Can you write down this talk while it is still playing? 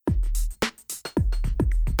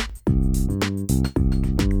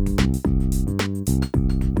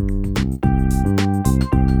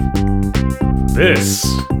This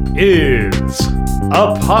is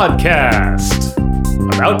a podcast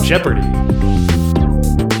about Jeopardy!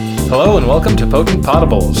 Hello and welcome to Potent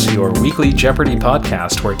Potables, your weekly Jeopardy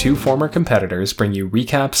podcast where two former competitors bring you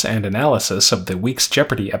recaps and analysis of the week's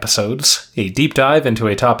Jeopardy episodes, a deep dive into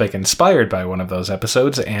a topic inspired by one of those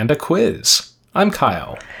episodes, and a quiz. I'm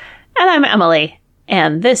Kyle. And I'm Emily.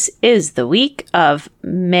 And this is the week of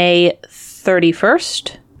May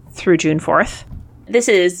 31st through June 4th. This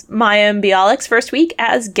is Maya Bialik's first week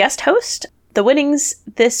as guest host. The winnings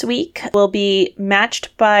this week will be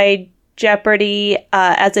matched by Jeopardy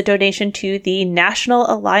as a donation to the National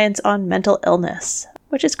Alliance on Mental Illness,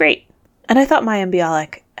 which is great. And I thought Maya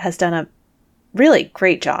Bialik has done a really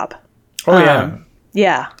great job. Oh, yeah.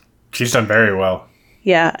 Yeah. She's done very well.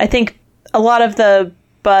 Yeah. I think a lot of the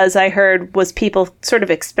buzz I heard was people sort of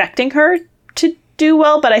expecting her to do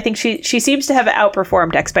well, but I think she seems to have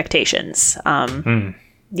outperformed expectations.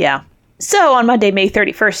 Yeah. So on Monday, May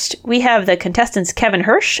 31st, we have the contestants Kevin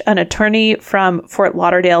Hirsch, an attorney from Fort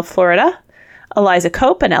Lauderdale, Florida, Eliza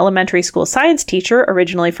Cope, an elementary school science teacher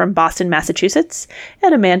originally from Boston, Massachusetts,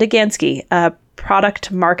 and Amanda Gansky, a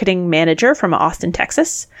product marketing manager from Austin,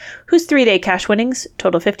 Texas, whose 3-day cash winnings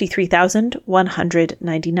total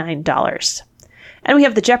 $53,199. And we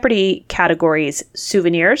have the Jeopardy categories: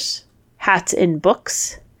 souvenirs, hats and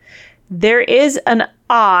books. There is an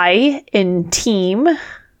I in team,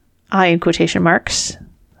 I in quotation marks.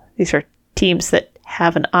 These are teams that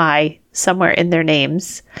have an I somewhere in their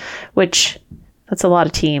names, which that's a lot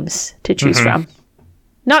of teams to choose from.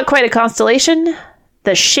 Not quite a constellation.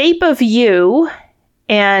 The Shape of You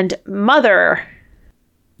and Mother.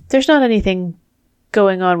 There's not anything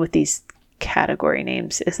going on with these category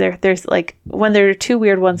names, is there? There's like when there are two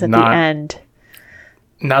weird ones at the end.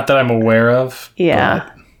 Not that I'm aware of.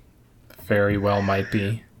 Yeah. But very well might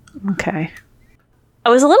be. Okay. I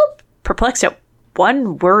was a little perplexed at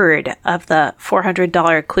one word of the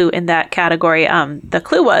 $400 clue in that category. The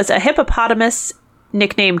clue was a hippopotamus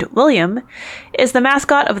nicknamed William is the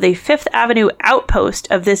mascot of the Fifth Avenue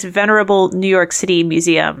outpost of this venerable New York City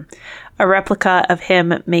museum. A replica of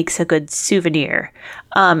him makes a good souvenir.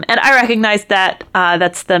 And I recognize that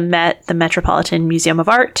that's the Met, the Metropolitan Museum of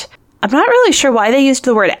Art. I'm not really sure why they used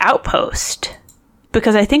the word outpost,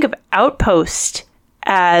 because I think of outpost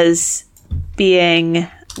as being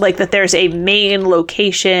like that there's a main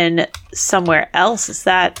location somewhere else. Is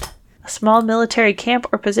that a small military camp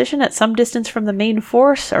or position at some distance from the main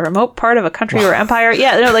force, a remote part of a country or empire?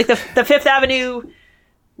 Yeah, no, like the Fifth Avenue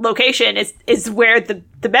location is where the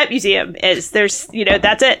Met Museum is. There's,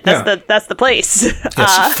 that's it. That's the place.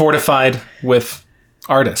 It's fortified with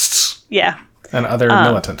artists. Yeah. And other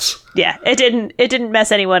militants. Yeah, it didn't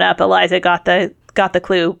mess anyone up. Eliza got the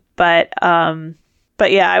clue, but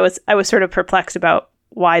yeah, I was sort of perplexed about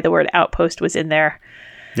why the word outpost was in there.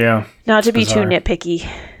 Yeah. Not to be too nitpicky.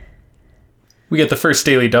 We get the first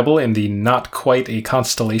daily double in the not quite a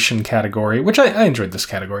constellation category, which I enjoyed this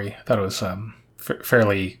category. I thought it was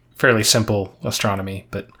fairly simple astronomy,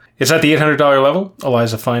 but it's at the $800 level.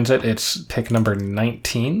 Eliza finds it. It's pick number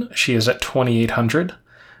 19. She is at 2,800.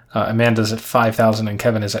 Amanda's at 5,000 and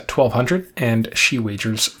Kevin is at 1,200, and she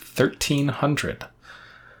wagers 1,300.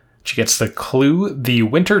 She gets the clue: the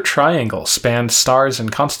Winter Triangle spans stars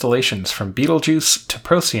and constellations from Betelgeuse to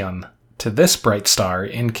Procyon to this bright star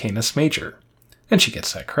in Canis Major. And she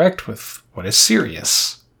gets that correct with what is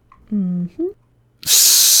Sirius. Mm-hmm.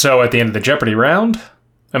 So at the end of the Jeopardy round,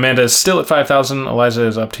 Amanda is still at 5,000, Eliza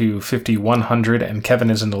is up to 5,100, and Kevin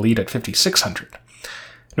is in the lead at 5,600.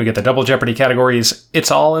 We get the double Jeopardy categories: It's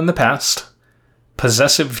All in the Past,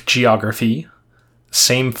 Possessive Geography,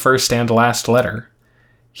 Same First and Last Letter,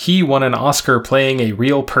 He Won an Oscar Playing a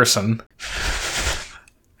Real Person.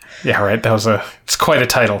 Yeah, right, it's quite a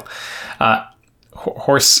title.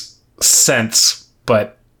 Horse Cents,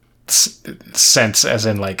 but cents as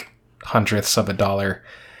in like hundredths of a dollar.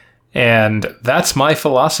 And That's My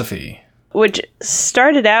Philosophy. Which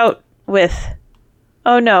started out with...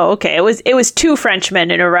 Oh no! Okay, it was two Frenchmen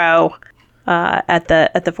in a row at the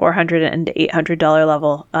 $400 and $800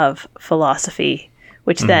 level of philosophy,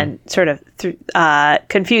 which then sort of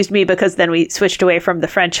confused me, because then we switched away from the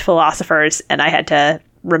French philosophers, and I had to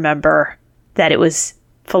remember that it was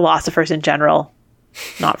philosophers in general,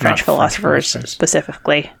 not French philosophers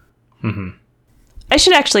specifically. Mm-hmm. I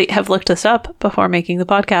should actually have looked this up before making the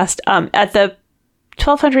podcast. At the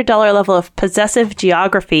 $1,200 level of possessive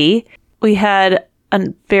geography, we had a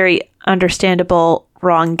very understandable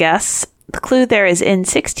wrong guess. The clue there is in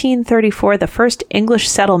 1634, the first English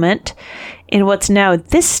settlement in what's now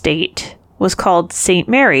this state was called St.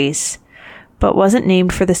 Mary's, but wasn't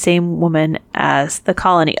named for the same woman as the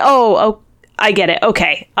colony. I get it.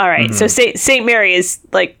 Okay. All right. So Saint Mary is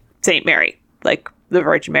like Saint Mary, like the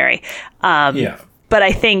Virgin Mary. Yeah. But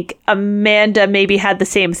I think Amanda maybe had the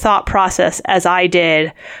same thought process as I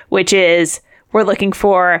did, which is we're looking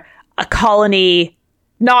for a colony,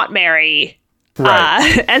 not Mary.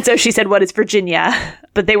 Right. And so she said, what is Virginia?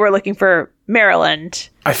 But they were looking for Maryland.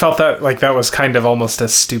 I felt that like that was kind of almost a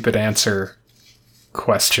stupid answer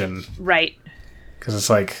question. Right. Because it's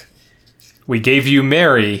like, we gave you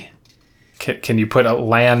Mary. Can you put a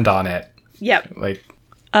land on it? Yep. Like,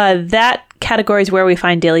 that category is where we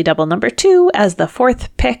find Daily Double number 2 as the 4th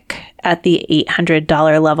pick at the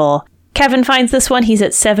 $800 level. Kevin finds this one. He's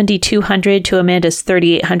at $7,200 to Amanda's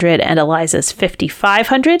 $3,800 and Eliza's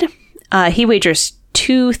 $5,500. He wagers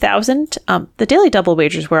 $2,000. The Daily Double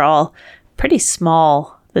wagers were all pretty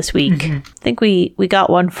small this week. I think we got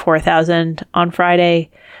one $4,000 on Friday,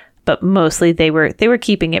 but mostly they were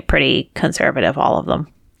keeping it pretty conservative, all of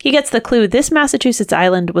them. He gets the clue. This Massachusetts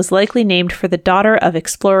island was likely named for the daughter of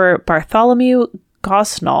explorer Bartholomew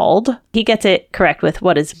Gosnold. He gets it correct with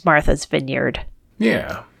what is Martha's Vineyard.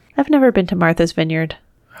 yeah. I've never been to Martha's Vineyard.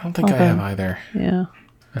 I don't think I have either. Yeah.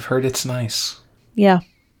 I've heard it's nice. Yeah,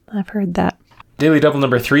 I've heard that. Daily Double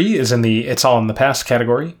number 3 is in the It's All in the Past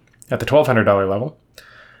category at the $1,200 level.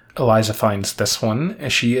 Eliza finds this one.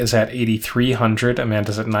 She is at $8,300.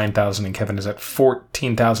 Amanda's at $9,000 and Kevin is at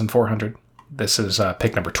 $14,400. This is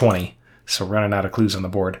pick number 20, so running out of clues on the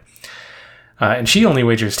board. And she only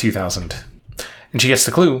wagers $2,000. And she gets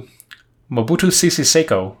the clue. Mobutu Sese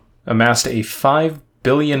Seko amassed a $5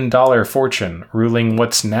 billion fortune ruling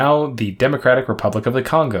what's now the Democratic Republic of the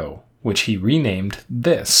Congo, which he renamed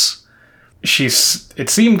this. It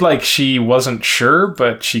seemed like she wasn't sure,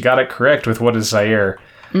 but she got it correct with what is Zaire.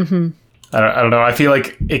 Mm-hmm. I don't know. I feel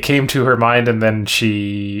like it came to her mind and then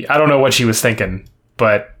I don't know what she was thinking,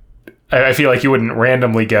 but I feel like you wouldn't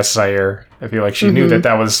randomly guess Zaire. I feel like she knew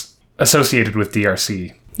that was associated with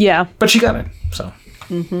DRC. Yeah. But she got it, so.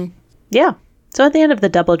 Yeah. So at the end of the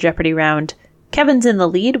Double Jeopardy round, Kevin's in the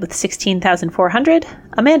lead with $16,400.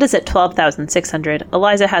 Amanda's at $12,600.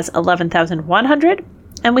 Eliza has $11,100.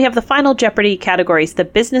 And we have the final Jeopardy categories, the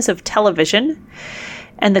business of television.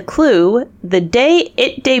 And the clue, the day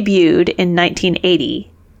it debuted in 1980,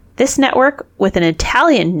 this network with an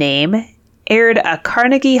Italian name aired a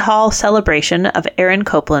Carnegie Hall celebration of Aaron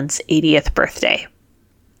Copland's 80th birthday.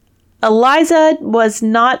 Eliza was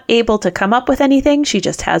not able to come up with anything. She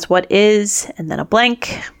just has what is and then a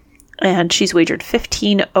blank. And she's wagered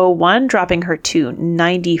 $1,501, dropping her to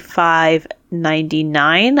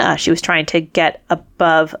 $95.99. She was trying to get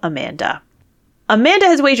above Amanda. Amanda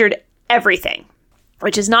has wagered everything,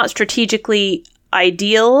 which is not strategically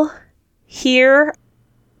ideal here,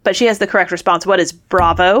 but she has the correct response. What is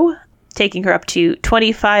Bravo? Taking her up to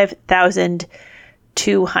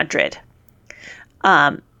 $25,200.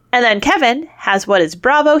 And then Kevin has what is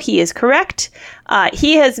Bravo. He is correct.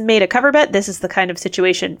 He has made a cover bet. This is the kind of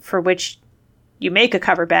situation for which you make a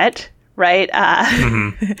cover bet, right?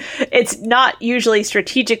 It's not usually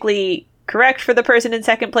strategically correct for the person in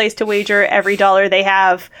second place to wager every dollar they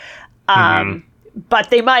have. But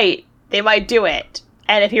they might do it.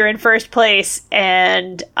 And if you're in first place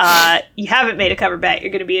and you haven't made a cover bet,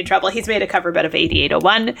 you're going to be in trouble. He's made a cover bet of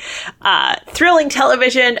 $8,801. Thrilling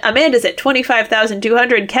television. Amanda's at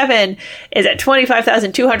 $25,200. Kevin is at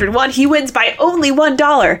 $25,201. He wins by only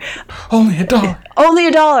 $1. Only a dollar. Only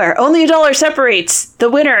a dollar. Only a dollar separates the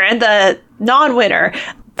winner and the non-winner.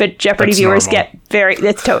 But Jeopardy viewers get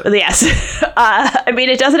it's totally, yes. I mean,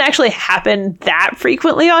 it doesn't actually happen that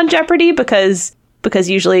frequently on Jeopardy because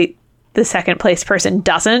usually the second place person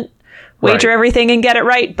doesn't wager everything and get it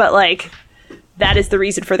right. But like, that is the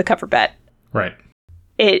reason for the cover bet. Right.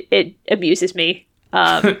 It amuses me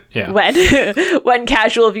yeah. when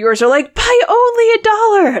casual viewers are like, buy only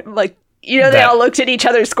 $1. I'm like, they all looked at each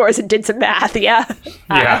other's scores and did some math. Yeah.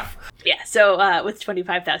 Yeah. Yeah. So with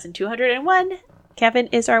 25,201, Kevin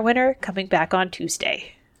is our winner, coming back on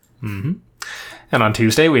Tuesday. Mm-hmm. And on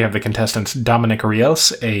Tuesday, we have the contestants Dominic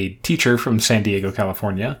Rios, a teacher from San Diego,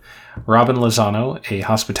 California, Robin Lozano, a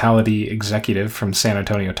hospitality executive from San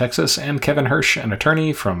Antonio, Texas, and Kevin Hirsch, an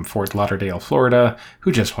attorney from Fort Lauderdale, Florida,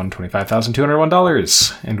 who just won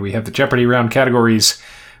 $25,201. And we have the Jeopardy round categories: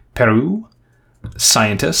 Peru,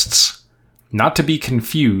 scientists, not to be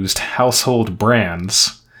confused, household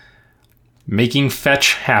brands, making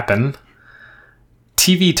fetch happen,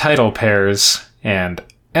 TV title pairs, and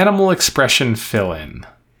animal expression fill-in.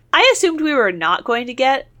 I assumed we were not going to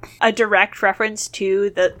get a direct reference to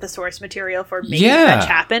the source material for Making Fetch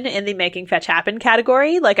Happen in the Making Fetch Happen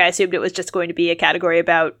category. Like, I assumed it was just going to be a category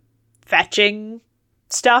about fetching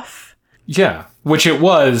stuff. Yeah, which it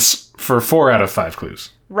was for 4 out of 5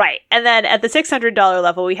 clues. Right. And then at the $600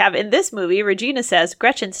 level, we have in this movie, Regina says,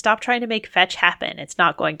 Gretchen, stop trying to make fetch happen. It's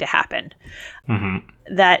not going to happen.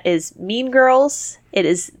 Mm-hmm. That is Mean Girls. It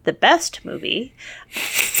is the best movie.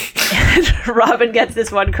 And Robin gets this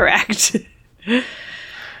one correct.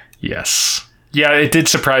 Yes. Yeah, it did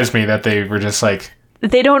surprise me that they were just like...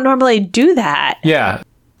 They don't normally do that. Yeah.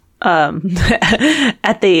 At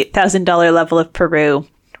the $1,000 level of Peru,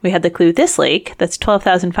 we had the clue this lake, that's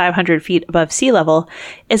 12,500 feet above sea level,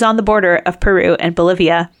 is on the border of Peru and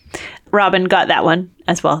Bolivia. Robin got that one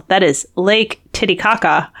as well. That is Lake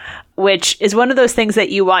Titicaca, which is one of those things that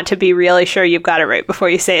you want to be really sure you've got it right before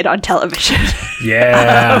you say it on television.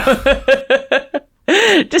 Yeah.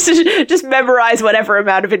 Just memorize whatever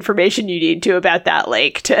amount of information you need to about that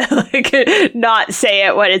lake to like not say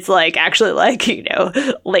it when it's like actually like, you know,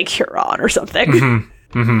 Lake Huron or something.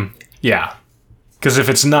 Mm-hmm. Mm-hmm. Yeah. Because if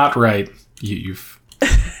it's not right, you've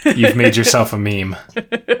made yourself a meme.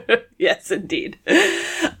 Yes, indeed.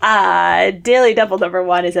 Daily Double number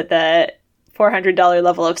 1 is at the $400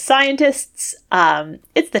 level of scientists.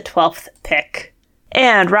 It's the 12th pick.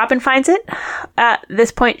 And Robin finds it. At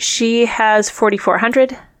this point, she has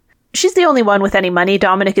 4,400. She's the only one with any money.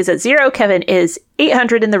 Dominic is at 0. Kevin is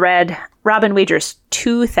 800 in the red. Robin wagers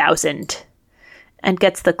 2,000 and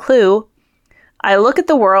gets the clue. I look at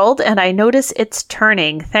the world and I notice it's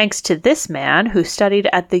turning thanks to this man who studied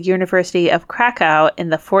at the University of Krakow in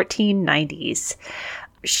the 1490s.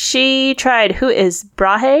 She tried, who is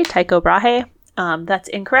Brahe? Tycho Brahe? That's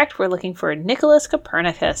incorrect. We're looking for Nicholas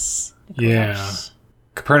Copernicus. Yeah.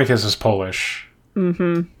 Copernicus is Polish.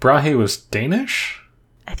 Mm-hmm. Brahe was Danish?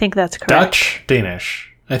 I think that's correct. Dutch?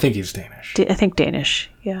 Danish. I think he's Danish. I think Danish,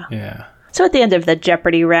 yeah. Yeah. So at the end of the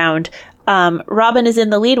Jeopardy round, Robin is in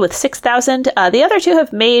the lead with 6,000. The other two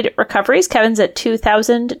have made recoveries. Kevin's at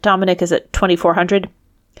 2,000. Dominic is at 2,400.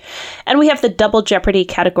 And we have the double Jeopardy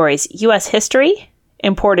categories: U.S. history,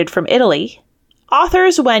 imported from Italy,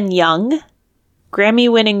 authors when young,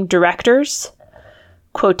 Grammy-winning directors,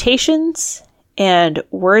 quotations, and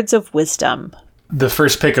words of wisdom. The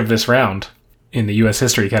first pick of this round in the U.S.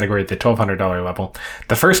 history category at the $1,200 level.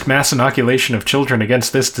 The first mass inoculation of children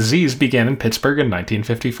against this disease began in Pittsburgh in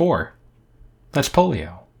 1954. That's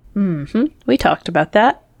polio. Mm-hmm. We talked about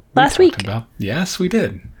that last week. Yes, we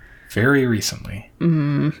did. Very recently.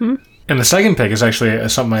 Mm-hmm. And the second pick is actually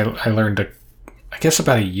something I learned, I guess,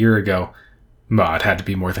 about a year ago. Well, it had to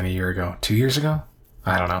be more than a year ago. 2 years ago?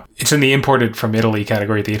 I don't know. It's in the imported from Italy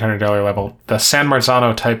category at the $800 level. The San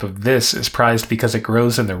Marzano type of this is prized because it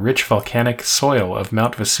grows in the rich volcanic soil of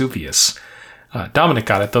Mount Vesuvius. Dominic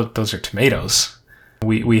got it. Those are tomatoes.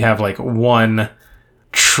 We have like one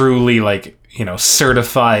truly like, you know,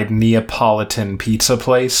 certified Neapolitan pizza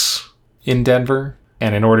place in Denver.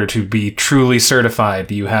 And in order to be truly certified,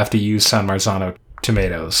 you have to use San Marzano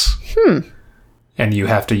tomatoes. And you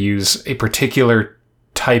have to use a particular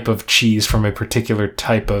type of cheese from a particular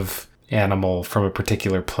type of animal from a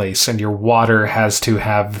particular place, and your water has to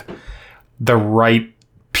have the right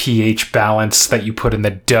pH balance that you put in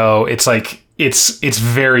the dough. It's like it's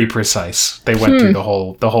very precise. They went through the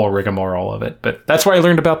whole rigmarole of it, but that's why I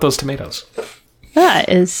learned about those tomatoes. That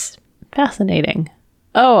is fascinating.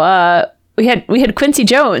 Oh, we had Quincy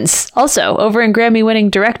Jones also over in Grammy-winning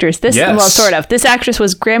directors. This, yes. Well, sort of. This actress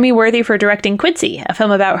was Grammy-worthy for directing Quincy, a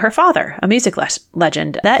film about her father, a music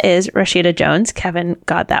legend. That is Rashida Jones. Kevin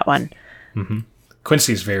got that one. Mm-hmm.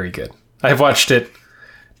 Quincy's very good. I've watched it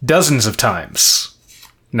dozens of times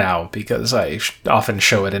now because I often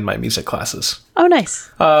show it in my music classes. Oh, nice.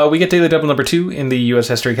 We get Daily Double number 2 in the U.S.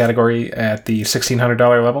 history category at the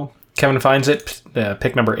 $1,600 level. Kevin finds it,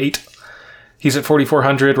 pick number 8. He's at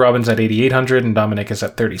 4,400, Robin's at 8,800, and Dominic is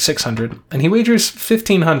at 3,600. And he wagers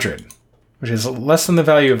 1,500, which is less than the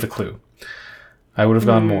value of the clue. I would have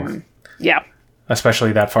gone more. Yeah.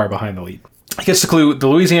 Especially that far behind the lead. He gets the clue. The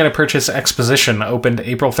Louisiana Purchase Exposition opened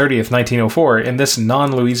April 30th, 1904 in this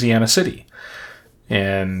non-Louisiana city.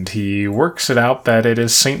 And he works it out that it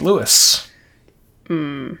is St. Louis.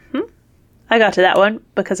 Mm-hmm. I got to that one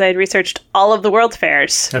because I had researched all of the World's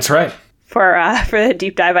Fairs. That's right. For the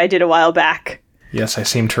deep dive I did a while back. Yes, I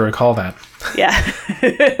seem to recall that. Yeah.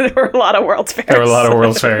 There were a lot of World's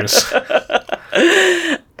Fairs.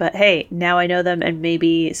 But hey, now I know them, and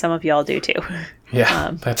maybe some of y'all do too.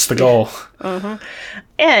 Yeah, that's the goal. Mm-hmm.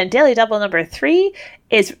 And Daily Double number 3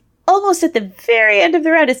 is almost at the very end of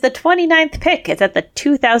the round. It's the 29th pick. It's at the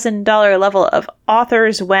 $2,000 level of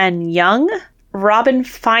authors when young. Robin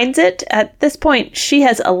finds it. At this point, she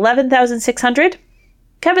has 11,600.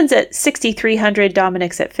 Kevin's at 6,300.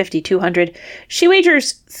 Dominic's at 5,200. She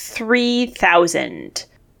wagers 3,000,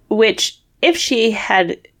 which if she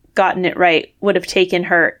had gotten it right, would have taken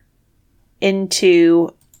her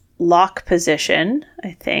into lock position,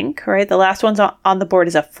 I think, right? The last one's on the board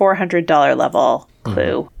is a $400 level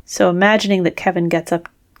clue. So imagining that Kevin gets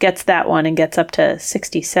that one and gets up to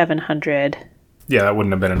 6,700. Yeah, that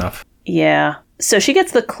wouldn't have been enough. Yeah. So she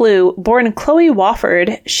gets the clue. Born Chloe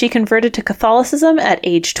Wofford, she converted to Catholicism at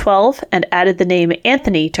age 12 and added the name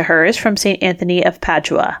Anthony to hers from St. Anthony of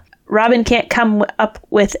Padua. Robin can't come up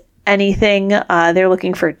with anything. They're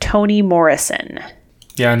looking for Toni Morrison.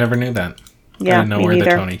 Yeah, I never knew that. Yeah, I didn't know where the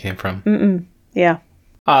Tony came from. Yeah.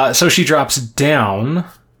 So she drops down,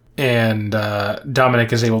 and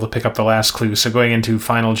Dominic is able to pick up the last clue. So going into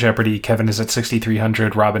Final Jeopardy, Kevin is at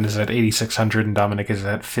 6,300, Robin is at 8,600, and Dominic is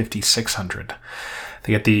at 5,600.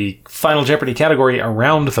 They get the Final Jeopardy category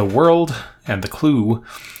Around the World, and the clue: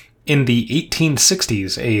 in the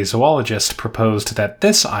 1860s, a zoologist proposed that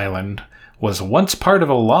this island was once part of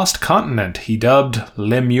a lost continent he dubbed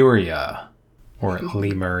Lemuria, or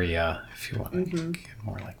Lemuria, if you want to get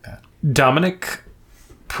more like that. Dominic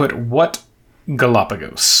put what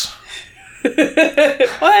Galapagos?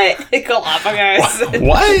 What? Galapagos.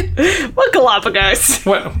 What? What Galapagos?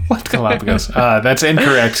 What Galapagos? That's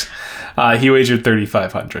incorrect. He wagered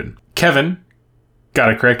 3,500. Kevin got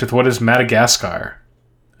it correct with what is Madagascar,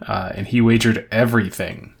 and he wagered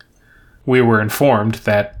everything. We were informed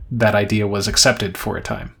that that idea was accepted for a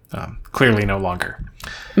time. Clearly no longer.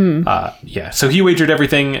 So he wagered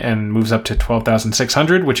everything and moves up to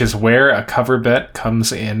 12,600, which is where a cover bet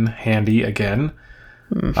comes in handy again.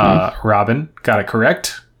 Robin got it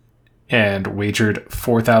correct and wagered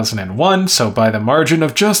 4,001. So by the margin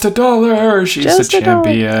of just $1, she's the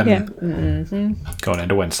champion. Yeah. Going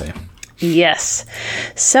into Wednesday. Yes.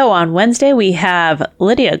 So on Wednesday, we have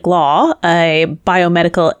Lydia Glaw, a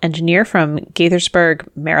biomedical engineer from Gaithersburg,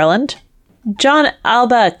 Maryland. John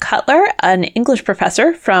Alba Cutler, an English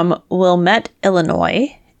professor from Wilmette,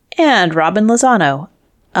 Illinois. And Robin Lozano,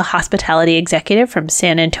 a hospitality executive from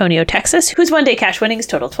San Antonio, Texas, whose one-day cash winnings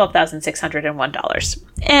total $12,601.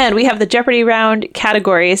 And we have the Jeopardy round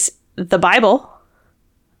categories: the Bible.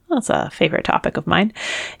 That's a favorite topic of mine.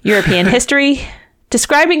 European history.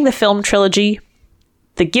 Describing the film trilogy.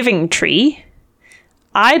 The Giving Tree.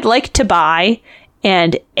 I'd like to buy.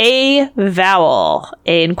 And a vowel,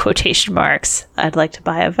 a in quotation marks. I'd like to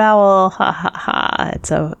buy a vowel. Ha ha ha.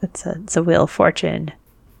 It's a Wheel of Fortune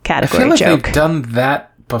category I feel like joke. they've done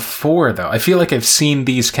that before, though. I feel like I've seen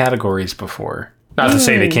these categories before. Not to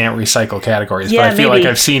say they can't recycle categories, but I feel like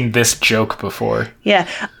I've seen this joke before. Yeah.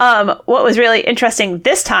 What was really interesting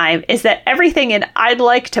this time is that everything in I'd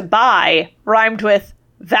like to buy rhymed with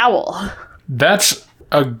vowel. That's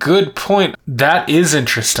a good point. That is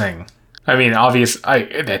interesting. I mean,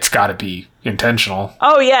 it's got to be intentional.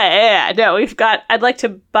 Oh, yeah. No, we've got, I'd like to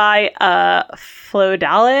buy a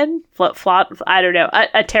Flodalin, I don't know,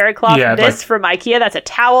 a terry cloth from Ikea. That's a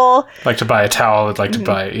towel. I'd like to buy a towel. I'd like to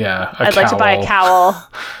buy, a cowl. I'd like to buy a cowl.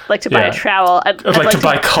 I'd like to buy a trowel. I'd like to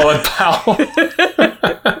buy Colin Powell.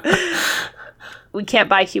 We can't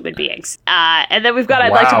buy human beings. And then we've got,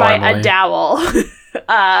 I'd like to buy a dowel.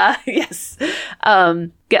 Yes.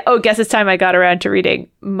 Guess it's time I got around to reading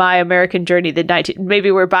My American Journey,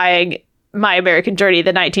 maybe we're buying My American Journey,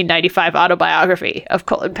 the 1995 autobiography of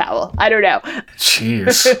Colin Powell. I don't know.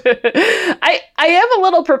 Jeez. I am a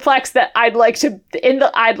little perplexed that in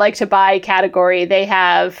the I'd like to buy category, they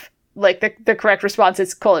have like the correct response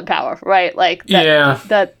is Colin Powell, right? Like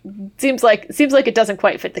that seems like it doesn't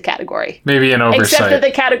quite fit the category. Maybe an oversight. Except that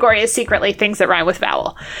the category is secretly things that rhyme with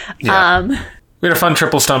vowel. Yeah. We had a fun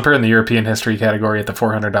triple stumper in the European history category at the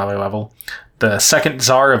 $400 level. The second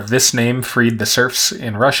Tsar of this name freed the serfs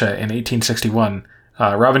in Russia in 1861.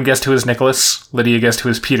 Robin guessed who is Nicholas, Lydia guessed who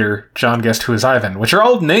is Peter, John guessed who is Ivan, which are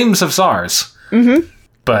all names of Tsars. Mm-hmm.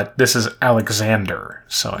 But this is Alexander.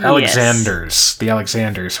 So the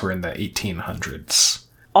Alexanders were in the 1800s.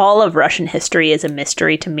 All of Russian history is a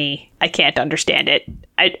mystery to me. I can't understand it.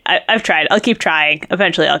 I've tried. I'll keep trying.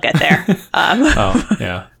 Eventually I'll get there.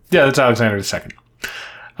 Yeah, that's Alexander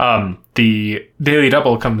II. The Daily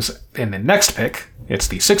Double comes in the next pick. It's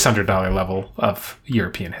the $600 level of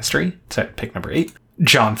European history. It's at pick number 8.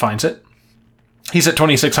 John finds it. He's at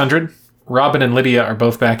 2,600. Robin and Lydia are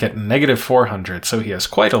both back at negative 400, so he has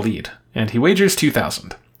quite a lead. And he wagers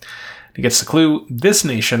 2,000. He gets the clue: this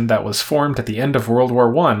nation that was formed at the end of World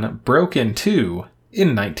War I broke in two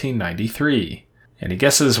in 1993. And he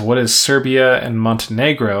guesses what is Serbia and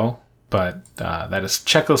Montenegro, but that is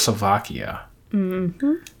Czechoslovakia.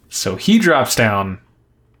 Mm-hmm. So he drops down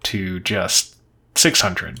to just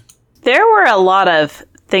 600. There were a lot of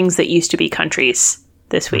things that used to be countries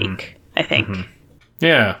this week, I think. Mm-hmm.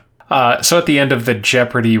 Yeah. So at the end of the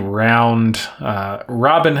Jeopardy round,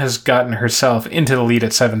 Robin has gotten herself into the lead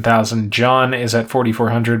at 7,000. John is at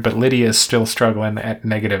 4,400, but Lydia is still struggling at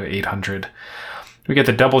negative 800. We get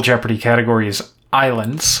the double Jeopardy categories: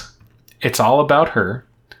 Islands, It's All About Her,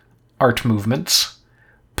 Art Movements,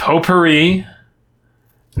 Potpourri,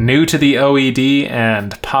 New to the OED,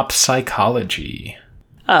 and Pop Psychology.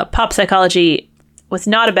 Pop Psychology was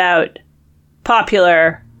not about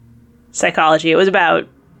popular psychology. It was about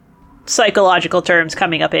psychological terms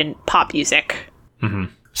coming up in pop music. Mm-hmm.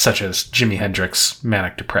 Such as Jimi Hendrix'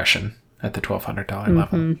 Manic Depression at the $1,200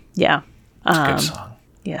 level. Yeah. It's a good song.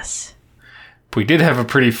 Yes. We did have a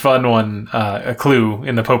pretty fun one, a clue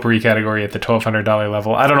in the potpourri category at the $1,200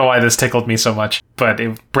 level. I don't know why this tickled me so much, but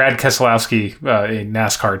Brad Keselowski, a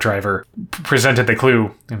NASCAR driver, presented the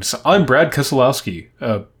clue. I'm Brad Keselowski.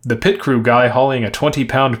 The pit crew guy hauling a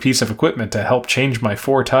 20-pound piece of equipment to help change my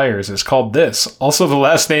 4 tires is called this. Also the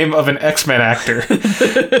last name of an X-Men actor.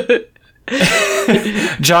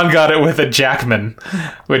 John got it with a Jackman,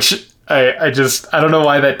 which I don't know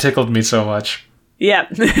why that tickled me so much. Yeah.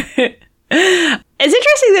 It's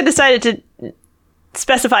interesting they decided to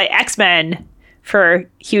specify X-Men for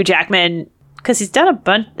Hugh Jackman because he's done a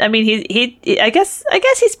bunch. I mean, he I guess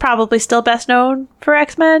he's probably still best known for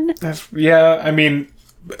X-Men. Yeah, I mean,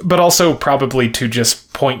 but also probably to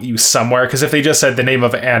just point you somewhere, because if they just said the name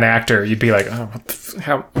of an actor, you'd be like, oh,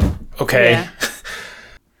 how? Okay. Yeah.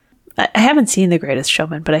 I haven't seen The Greatest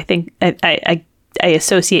Showman, but I think I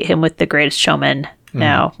associate him with The Greatest Showman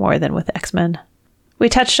now more than with X-Men. We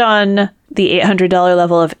touched on the $800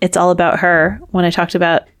 level of It's All About Her when I talked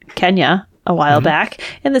about Kenya a while back.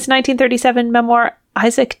 In this 1937 memoir,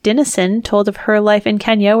 Isaac Dinesen told of her life in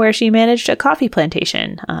Kenya, where she managed a coffee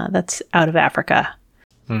plantation. That's out of Africa.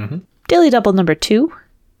 Mm-hmm. Daily Double number 2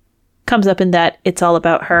 comes up in that It's All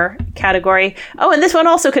About Her category. Oh, and this one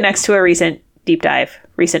also connects to a recent deep dive.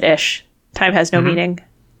 Recent-ish. Time has no meaning.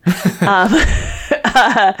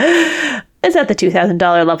 It's at the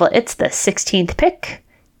 $2,000 level. It's the 16th pick,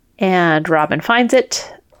 and Robin finds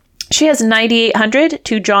it. She has 9,800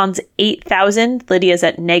 to John's 8,000. Lydia's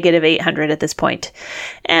at negative 800 at this point.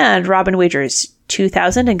 And Robin wagers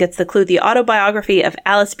 2,000 and gets the clue. The autobiography of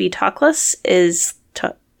Alice B. Toklas is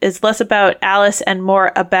less about Alice and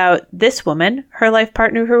more about this woman, her life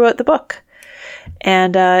partner who wrote the book.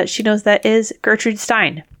 And she knows that is Gertrude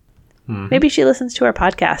Stein. Mm-hmm. Maybe she listens to our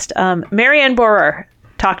podcast. Marianne Borer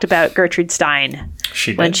talked about Gertrude Stein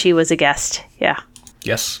when she was a guest. Yeah.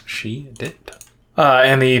 Yes, she did.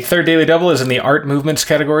 And the third Daily Double is in the Art Movements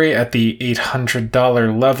category at the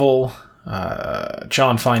 $800 level.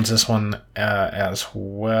 John finds this one as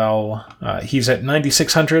well. He's at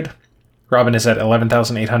 9,600. Robin is at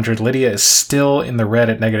 11,800. Lydia is still in the red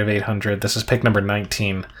at negative 800. This is pick number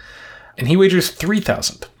 19. And he wagers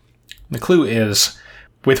 3,000. The clue is,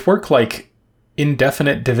 with work like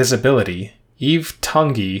Indefinite Divisibility, Yves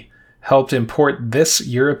Tanguy helped import this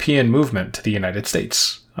European movement to the United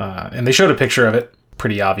States. And they showed a picture of it.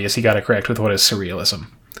 Pretty obvious. He got it correct with what is surrealism.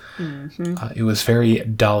 Mm-hmm. It was very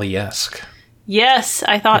Dali-esque. Yes,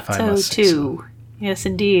 I thought so too. Yes,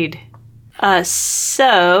 indeed.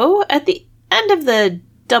 So, at the end of the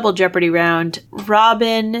Double Jeopardy round,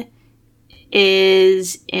 Robin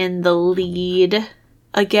is in the lead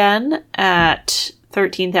again at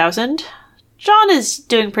 13,000. John is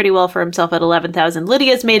doing pretty well for himself at 11,000.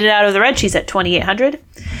 Lydia's made it out of the red. She's at 2,800.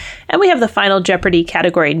 And we have the final Jeopardy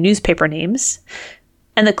category, newspaper names.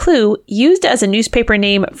 And the clue, used as a newspaper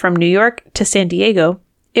name from New York to San Diego,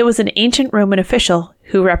 it was an ancient Roman official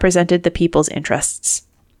who represented the people's interests.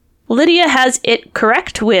 Lydia has it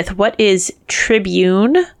correct with what is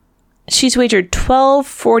Tribune. She's wagered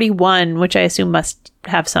 1241, which I assume must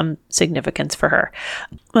have some significance for her.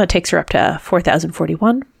 Well, it takes her up to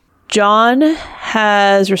 4,041. John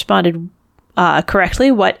has responded correctly.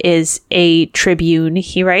 What is a Tribune?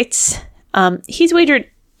 He writes. He's wagered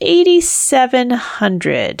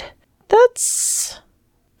 8,700. That's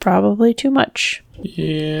probably too much.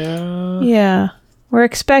 Yeah. We're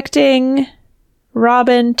expecting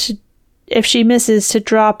Robin to, if she misses, to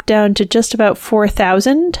drop down to just about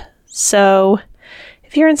 4,000. So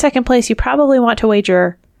if you're in second place, you probably want to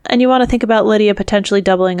wager, and you want to think about Lydia potentially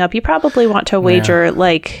doubling up. You probably want to wager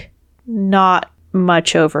not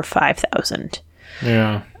much over 5,000.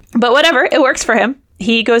 Yeah. But whatever, it works for him.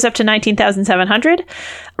 He goes up to 19,700.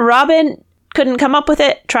 Robin couldn't come up with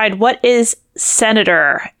it. Tried what is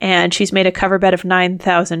Senator, and she's made a cover bet of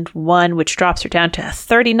 9,001, which drops her down to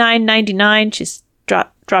 39.99. She's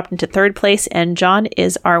dropped into third place, and John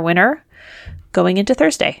is our winner going into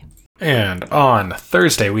Thursday. And on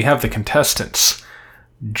Thursday, we have the contestants.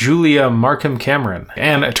 Julia Markham Cameron,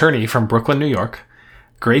 an attorney from Brooklyn, New York.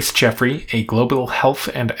 Grace Jeffrey, a global health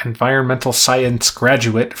and environmental science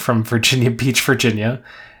graduate from Virginia Beach, Virginia.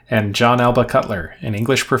 And John Alba Cutler, an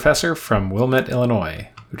English professor from Wilmette, Illinois,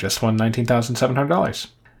 who just won $19,700.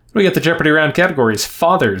 We get the Jeopardy round categories: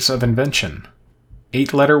 Fathers of Invention,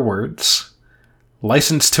 8-letter words,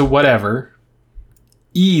 License to Whatever,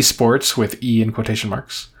 E-Sports with E in quotation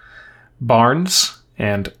marks, Barnes,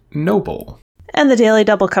 and Noble. And the Daily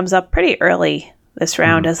Double comes up pretty early this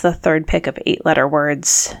round as the third pick of 8-letter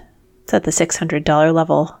words. It's at the $600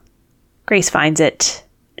 level. Grace finds it.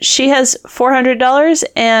 She has $400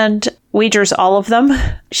 and wagers all of them.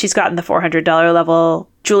 She's gotten the $400 level.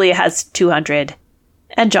 Julia has $200.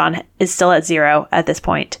 And John is still at 0 at this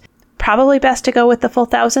point. Probably best to go with the full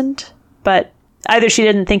 1,000, but either she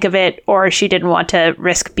didn't think of it or she didn't want to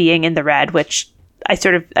risk being in the red, which I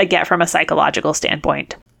get from a psychological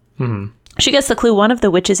standpoint. Mm-hmm. She gets the clue: one of the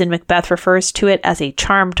witches in Macbeth refers to it as a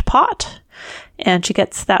charmed pot. And she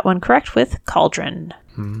gets that one correct with cauldron.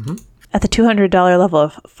 Mm-hmm. At the $200 level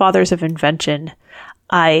of Fathers of Invention,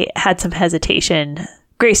 I had some hesitation.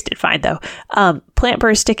 Grace did fine, though. Plant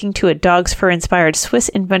burst sticking to a dog's fur-inspired Swiss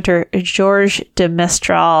inventor Georges de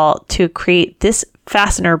Mestral to create this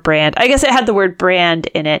fastener brand. I guess it had the word brand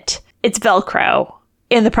in it. It's Velcro.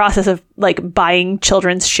 In the process of buying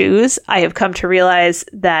children's shoes, I have come to realize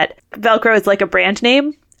that Velcro is like a brand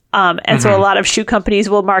name. And so a lot of shoe companies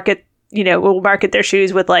will market their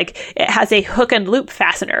shoes with it has a hook and loop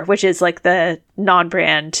fastener, which is the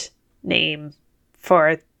non-brand name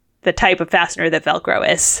for the type of fastener that Velcro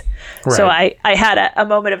is. Right. So I had a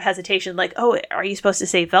moment of hesitation, are you supposed to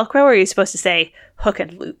say Velcro or are you supposed to say hook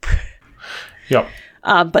and loop? Yep.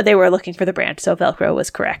 But they were looking for the brand, so Velcro was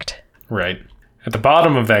correct. Right. At the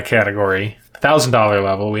bottom of that category, $1,000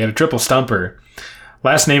 level, we had a triple stumper.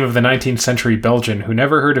 Last name of the 19th century Belgian who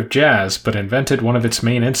never heard of jazz but invented one of its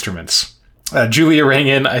main instruments. Julia rang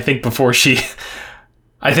in, I think, before she...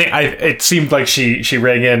 it seemed like she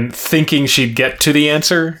rang in thinking she'd get to the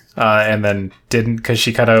answer, and then didn't because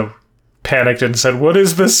she kind of panicked and said, "What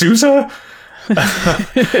is the Sousa?"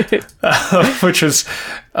 Which was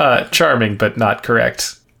charming but not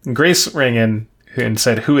correct. Grace rang in and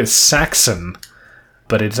said, "Who is Saxon?"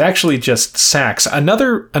 But it's actually just Sax.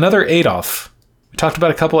 Another Adolf. We talked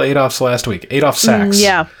about a couple Adolfs last week. Adolf Sax.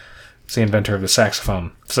 Yeah. It's the inventor of the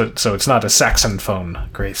saxophone. So it's not a Saxon phone,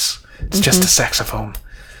 Grace. It's just a saxophone.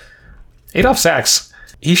 Adolf Sax,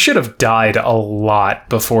 he should have died a lot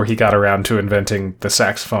before he got around to inventing the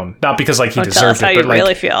saxophone. Not because he deserved tell us it, how but you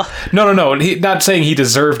really feel. No. Not saying he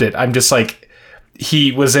deserved it. I'm just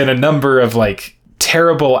he was in a number of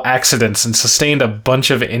terrible accidents and sustained a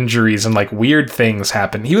bunch of injuries and weird things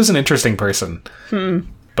happened. He was an interesting person.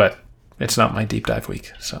 But it's not my deep dive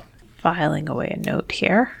week, so. Filing away a note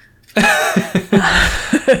here. No,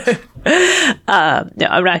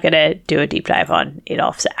 I'm not going to do a deep dive on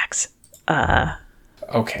Adolf Sax.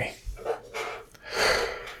 Okay.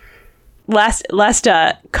 Last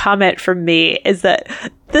comment from me is that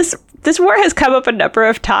this war has come up a number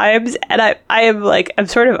of times, and I'm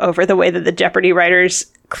sort of over the way that the Jeopardy writers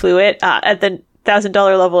clue it. At the $1,000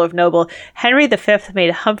 level of Noble, Henry V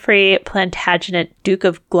made Humphrey Plantagenet Duke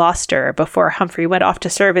of Gloucester before Humphrey went off to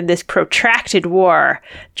serve in this protracted war.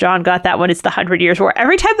 John got that one. It's the 100 Years' War.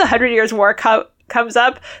 Every time the 100 Years' War comes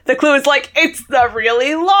up, the clue is it's the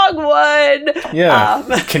really long one.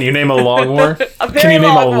 Yeah. Can you name a long war? Can you name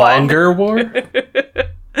a longer war?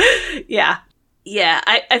 Yeah. Yeah.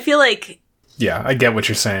 I feel like... Yeah, I get what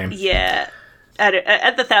you're saying. Yeah.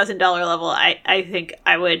 At the $1,000 level, I think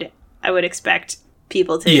I would expect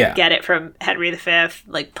people to get it from Henry V,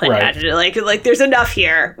 Plantagenet, right. There's enough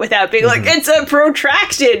here without being it's a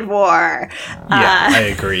protracted war. Yeah,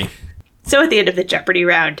 I agree. So at the end of the Jeopardy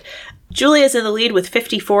round, Julia's in the lead with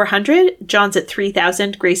 5,400, John's at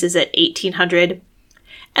 3,000, Grace is at 1,800.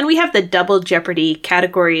 And we have the double Jeopardy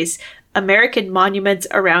categories: American monuments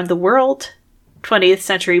around the world, 20th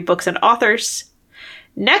century books and authors.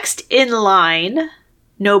 Next in line,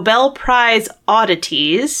 Nobel Prize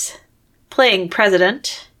oddities, playing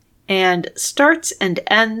president, and starts and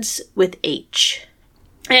ends with H.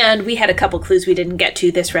 And we had a couple clues we didn't get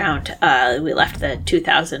to this round. We left the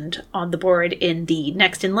 2,000 on the board in the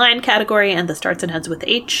next in line category and the starts and ends with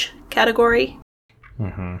H category.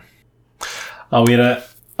 Mm-hmm. We had a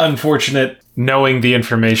unfortunate knowing the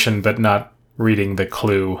information but not reading the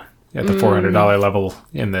clue at the $400 level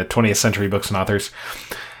in the 20th century books and authors.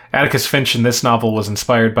 Atticus Finch in this novel was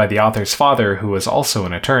inspired by the author's father, who was also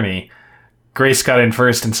an attorney. Grace got in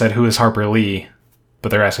first and said, "Who is Harper Lee?" But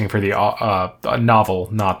they're asking for the novel,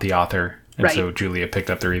 not the author. And so Julia picked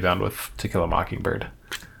up the rebound with To Kill a Mockingbird.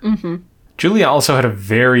 Julia also had a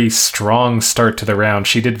very strong start to the round.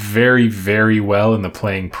 She did very, very well in the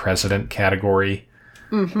playing president category,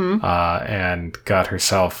 and got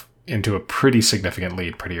herself into a pretty significant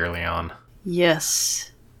lead pretty early on.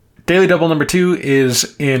 Yes. Daily Double number 2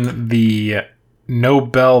 is in the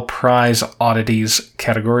Nobel Prize Oddities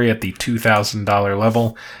category at the $2,000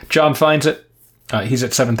 level. John finds it. He's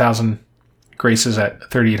at 7,000. Grace is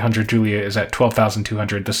at 3,800. Julia is at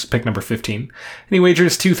 12,200. This is pick number 15. And he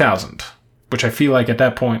wagers 2,000, which I feel like at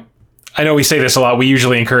that point, I know we say this a lot. We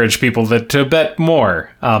usually encourage people to bet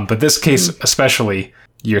more. But this case especially,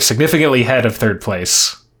 you're significantly ahead of third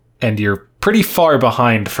place, and you're pretty far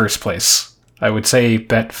behind first place. I would say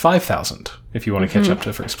bet 5,000 if you want to catch up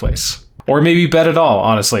to first place. Or maybe bet it all,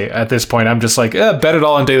 honestly. At this point, I'm just like, bet it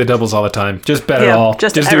all on daily doubles all the time. Just bet it all.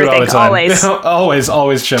 Just do it all the time.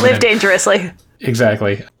 Always shove it in. Live dangerously.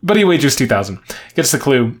 Exactly. But he wagers 2,000. Gets the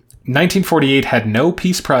clue. 1948 had no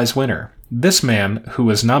Peace Prize winner. This man, who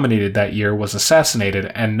was nominated that year, was assassinated,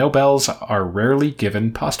 and Nobels are rarely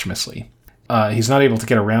given posthumously. He's not able to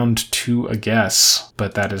get around to a guess,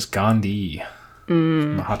 but that is Gandhi.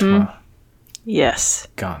 Mahatma. Yes.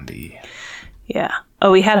 Gandhi. Yeah.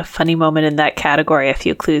 Oh, we had a funny moment in that category a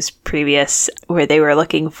few clues previous where they were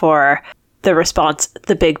looking for the response,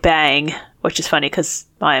 the Big Bang, which is funny because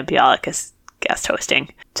Mayim Bialik is guest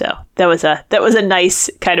hosting. So that was a nice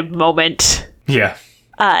kind of moment. Yeah.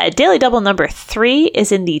 Daily Double number 3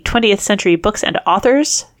 is in the 20th Century Books and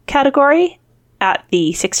Authors category at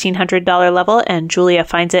the $1,600 level, and Julia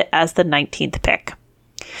finds it as the 19th pick.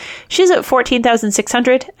 She's at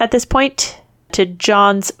 14,600 at this point, to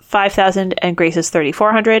John's 5,000 and Grace's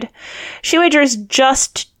 3,400. She wagers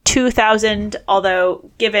just 2,000, although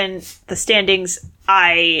given the standings,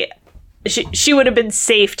 she would have been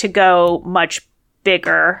safe to go much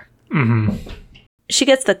bigger. She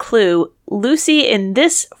gets the clue, Lucy in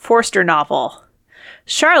this Forster novel.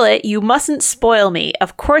 Charlotte, you mustn't spoil me.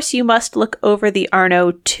 Of course you must look over the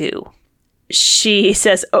Arno too. She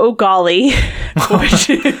says, oh golly,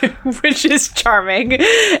 which is charming.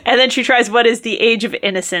 And then she tries What is the Age of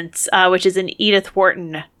Innocence, which is an Edith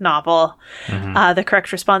Wharton novel. The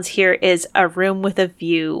correct response here is A Room with a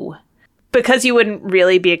View. Because you wouldn't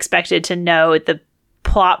really be expected to know the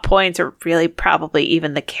plot points or really probably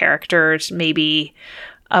even the characters, maybe,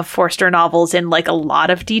 of Forster novels in like a lot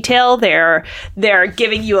of detail. They're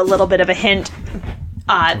giving you a little bit of a hint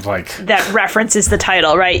that references the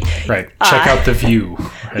title, right? Right. Check out the view.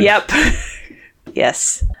 Right? Yep.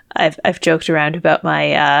 Yes. I've joked around about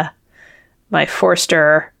my my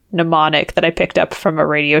Forster mnemonic that I picked up from a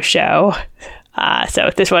radio show.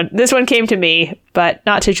 So this one came to me, but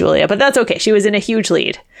not to Julia. But that's okay. She was in a huge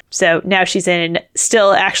lead. So now she's in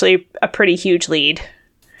still actually a pretty huge lead.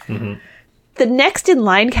 The next in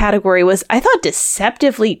line category was, I thought,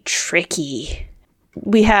 deceptively tricky.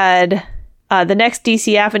 We had the next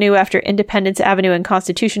DC Avenue after Independence Avenue and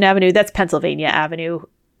Constitution Avenue. That's Pennsylvania Avenue.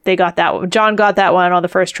 They got that one. John got that one on the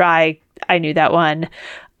first try. I knew that one.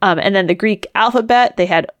 And then the Greek alphabet, they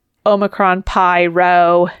had Omicron, Pi,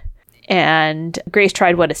 Rho, and Grace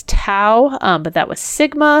tried What is Tau, but that was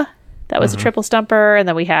Sigma. That was a triple stumper. And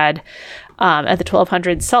then we had at the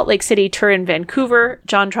 1200 Salt Lake City, Turin, Vancouver.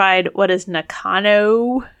 John tried What is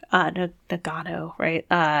Nakano? Nagano, right?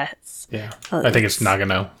 Yeah, I think it's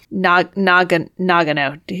Nagano.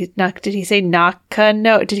 Nagano. Did he say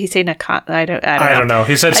Nakano? Did he say Nakano? I don't know.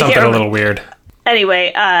 He said something a little weird.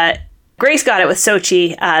 Anyway, Grace got it with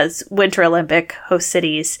Sochi as Winter Olympic host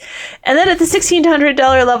cities. And then at the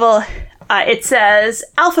 $1,600 level, it says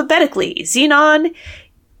alphabetically Xenon,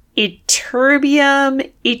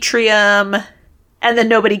 Ytterbium, Yttrium, and then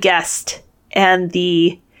nobody guessed. And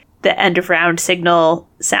the end of round signal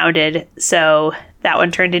sounded, so that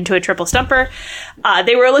one turned into a triple stumper.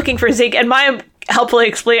 They were looking for zinc, and Maya helpfully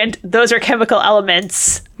explained those are chemical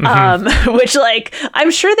elements, which, like,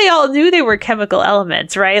 I'm sure they all knew they were chemical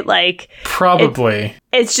elements, right? Like, probably.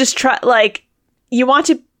 It's just you want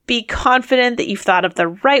to be confident that you've thought of the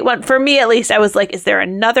right one. For me, at least, I was like, is there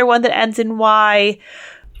another one that ends in Y?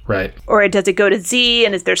 Right. Or does it go to Z,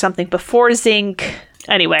 and is there something before zinc?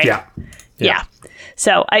 Anyway. Yeah.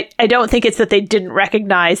 So I don't think it's that they didn't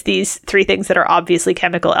recognize these three things that are obviously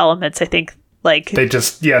chemical elements. I think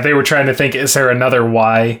they were trying to think, is there another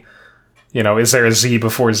Y? Is there a Z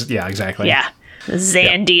before Z? Yeah, exactly. Yeah.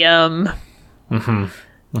 Zandium.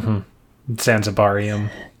 Zanzibarium.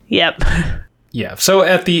 Yep. Yeah. So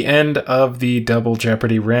at the end of the Double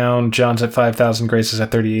Jeopardy round, John's at 5,000, Grace is at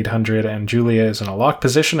 3,800, and Julia is in a lock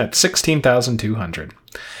position at 16,200.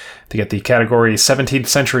 To get the category 17th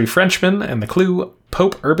century Frenchman and the clue,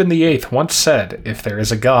 Pope Urban VIII once said, if there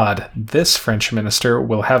is a God, this French minister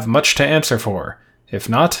will have much to answer for. If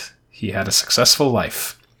not, he had a successful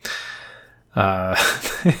life.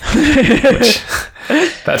 Which,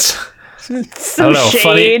 that's... Some I don't know, shade.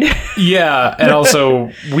 funny. Yeah, and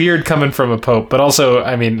also weird coming from a pope, but also,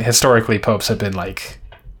 I mean, historically, popes have been like,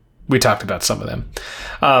 we talked about some of them.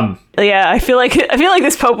 Yeah, I feel like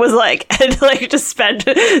this pope was like just spent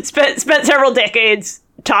several decades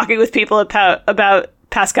talking with people about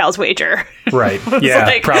Pascal's wager. Right. Yeah,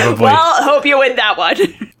 like, probably. Well, hope you win that one.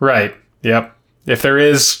 Right. Yep. If there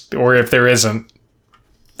is, or if there isn't,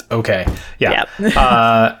 okay. Yeah.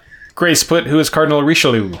 Yep. Grace put, who is Cardinal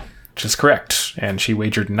Richelieu? Which is correct, and she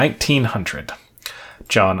wagered 1900.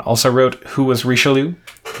 John also wrote, who was Richelieu?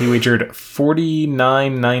 He wagered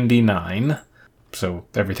 $49.99, so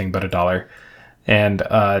everything but $1. And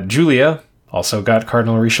Julia also got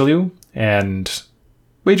Cardinal Richelieu and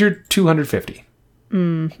wagered $250.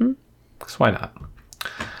 Mm-hmm. So why not?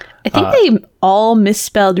 I think they all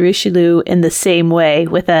misspelled Richelieu in the same way,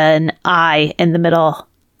 with an I in the middle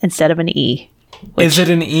instead of an E. Is it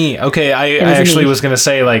an E? Okay, I actually was going to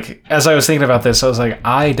say, like, as I was thinking about this, I was like,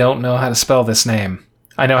 I don't know how to spell this name.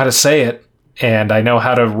 I know how to say it, and I know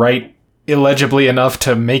how to write illegibly enough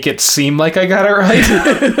to make it seem like I got it right.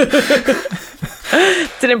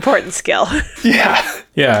 It's an important skill. Yeah.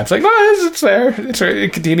 Yeah, it's like, no, it's there. It's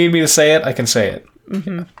right. Do you need me to say it? I can say it.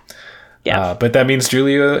 Mm-hmm. Yeah. But that means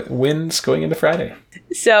Julia wins going into Friday.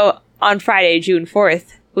 So, on Friday, June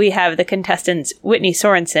 4th, we have the contestants Whitney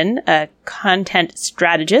Sorensen, a content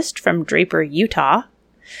strategist from Draper, Utah.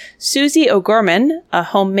 Susie O'Gorman, a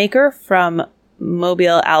homemaker from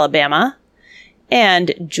Mobile, Alabama.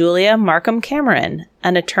 And Julia Markham Cameron,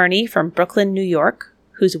 an attorney from Brooklyn, New York,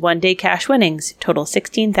 whose one-day cash winnings total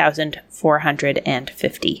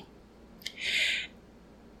 $16,450.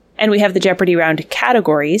 And we have the Jeopardy round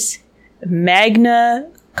categories: Magna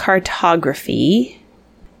Cartography,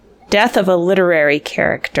 Death of a literary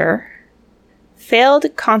character, Failed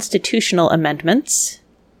constitutional amendments,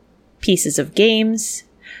 Pieces of games,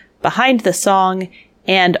 Behind the song,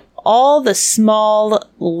 and All the small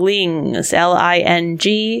lings,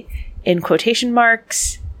 L-I-N-G, in quotation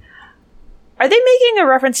marks. Are they making a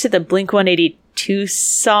reference to the Blink-182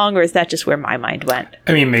 song, or is that just where my mind went?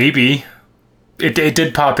 I mean, maybe. It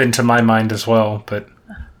did pop into my mind as well, but...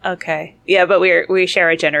 Okay. Yeah, but we share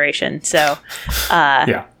a generation, so...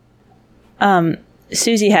 yeah.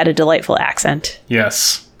 Susie had a delightful accent.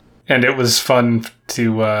 Yes. And it was fun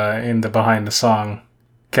to, in the Behind the Song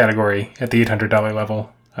category at the $800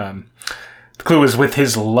 level. The clue was, with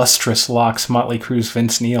his lustrous locks, Motley Crue's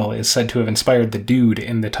Vince Neil is said to have inspired the dude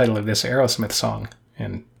in the title of this Aerosmith song.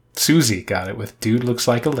 And Susie got it with Dude Looks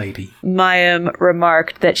Like a Lady. Mayim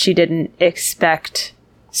remarked that she didn't expect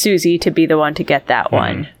Susie to be the one to get that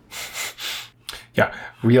one. Yeah,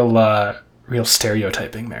 real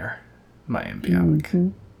stereotyping there. Mayim Bialik. Mm-hmm.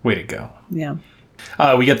 Way to go. Yeah.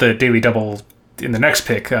 We get the Daily Double in the next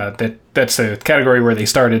pick. That's the category where they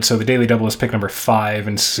started, so the Daily Double is pick number 5,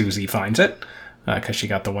 and Susie finds it, because she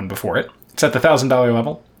got the one before it. It's at the $1,000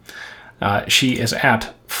 level. She is at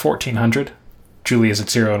 1,400. Julie is at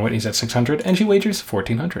 0 and Whitney's at 600, and she wagers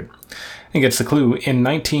 1,400. And gets the clue, in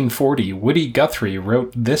 1940, Woody Guthrie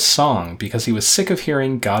wrote this song because he was sick of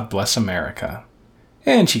hearing God Bless America.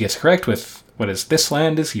 And she gets correct with, what is This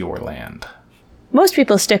Land Is Your Land. Most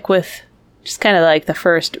people stick with just kind of like the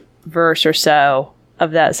first verse or so of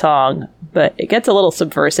that song, but it gets a little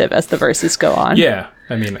subversive as the verses go on. Yeah,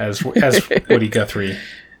 I mean, as Woody Guthrie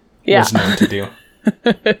was known to do.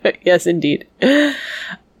 Yes, indeed.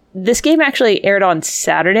 This game actually aired on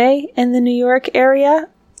Saturday in the New York area.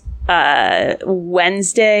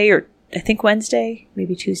 Wednesday, or I think Wednesday,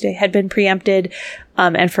 maybe Tuesday, had been preempted.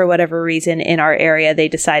 And for whatever reason in our area, they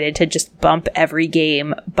decided to just bump every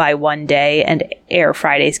game by one day and air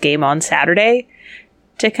Friday's game on Saturday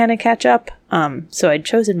to kind of catch up. So I'd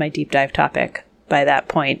chosen my deep dive topic by that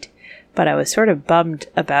point, but I was sort of bummed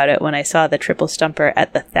about it when I saw the triple stumper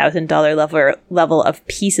at the $1,000 level of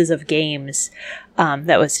Pieces of Games.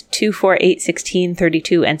 That was 2, 4, 8, 16,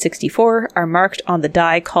 32, and 64 are marked on the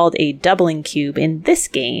die called a doubling cube in this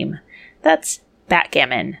game. That's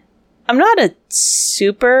backgammon. I'm not a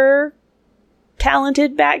super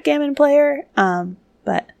talented backgammon player,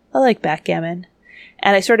 but I like backgammon.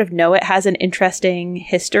 And I sort of know it has an interesting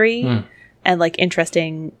history and like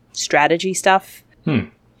interesting strategy stuff.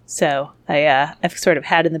 So I've sort of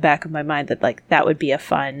had in the back of my mind that like that would be a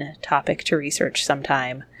fun topic to research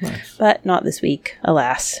sometime. Nice. But not this week,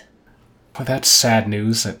 alas. Well, that's sad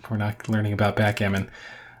news that we're not learning about backgammon.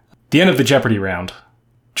 The end of the Jeopardy round.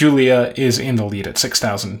 Julia is in the lead at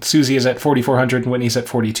 6,000. Susie is at 4,400 and Whitney's at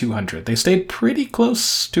 4,200. They stayed pretty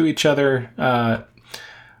close to each other.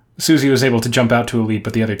 Susie was able to jump out to a lead,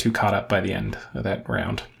 but the other two caught up by the end of that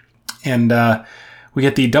round. And we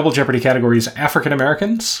get the Double Jeopardy categories African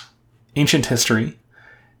Americans, Ancient History,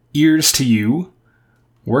 Ears to You,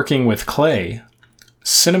 Working with Clay,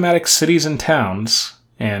 Cinematic Cities and Towns,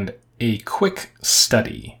 and A Quick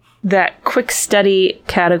Study. That quick study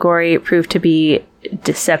category proved to be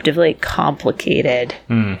deceptively complicated.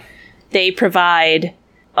 They provide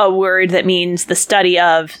a word that means the study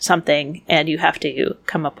of something, and you have to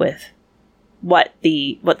come up with what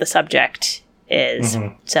the subject is.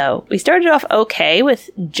 So we started off okay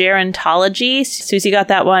with gerontology. Susie got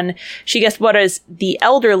that one. She guessed what is the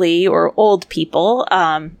elderly or old people.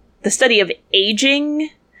 The study of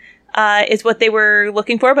aging is what they were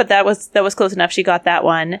looking for, but that was close enough. She got that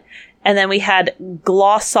one. And then we had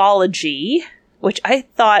glossology, which I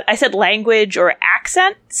said language or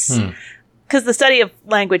accents, because the study of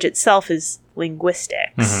language itself is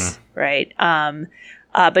linguistics, right?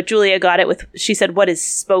 But Julia got it she said, what is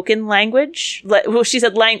spoken language? Well, she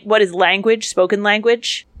said, what is language, spoken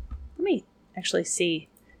language? Let me actually see.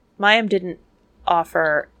 Mayim didn't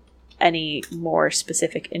offer any more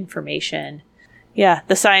specific information. Yeah,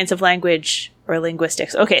 the science of language or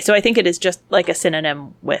linguistics. Okay, so I think it is just like a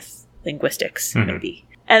synonym with linguistics, maybe.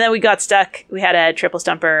 And then we got stuck. We had a triple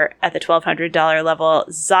stumper at the $1,200 level.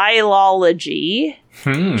 Xylology.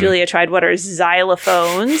 Julia tried what are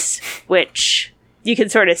xylophones, which you can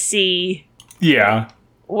sort of see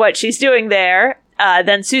what she's doing there.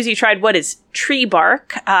 Then Susie tried what is tree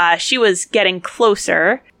bark. She was getting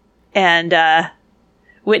closer, and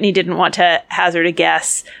Whitney didn't want to hazard a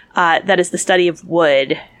guess. That is the study of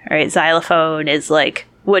wood. All right, xylophone is like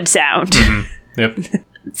wood sound. Yep.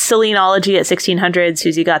 Selenology at 1,600.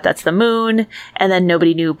 Susie got that's the moon. And then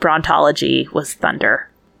nobody knew brontology was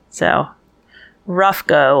thunder. So rough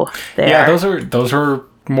go there. Yeah, those were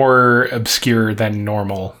more obscure than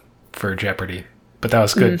normal for Jeopardy. But that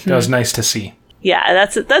was good. That was nice to see. Yeah,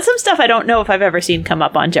 that's some stuff I don't know if I've ever seen come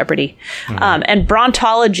up on Jeopardy. And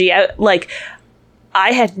brontology,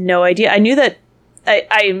 I had no idea. I knew that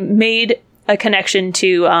I made a connection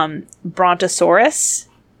to Brontosaurus,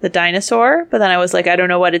 the dinosaur, but then I was like, I don't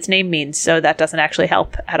know what its name means, so that doesn't actually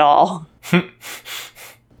help at all.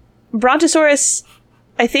 Brontosaurus,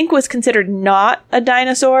 I think, was considered not a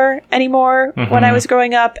dinosaur anymore when I was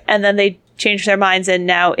growing up, and then they changed their minds, and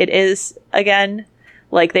now it is again.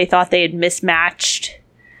 Like, they thought they had mismatched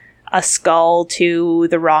a skull to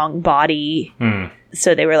the wrong body.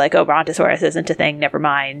 So they were like, oh, Brontosaurus isn't a thing, never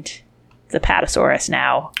mind. It's a Patasaurus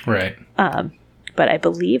now. Right. But I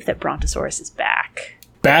believe that Brontosaurus is back.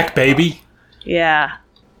 Back, baby. Yeah.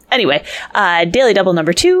 Anyway, Daily Double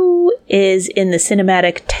number 2 is in the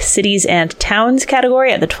Cinematic Cities and Towns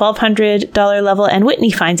category at the $1,200 level, and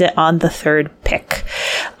Whitney finds it on the third pick.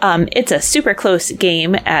 It's a super close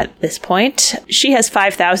game at this point. She has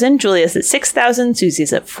 5,000, Julia's at 6,000,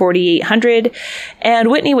 Susie's at 4,800,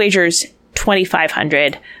 and Whitney wagers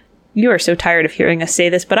 2,500. You are so tired of hearing us say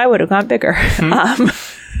this, but I would have gone bigger.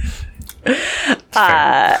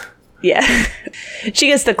 Yeah. She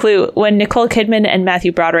gets the clue. When Nicole Kidman and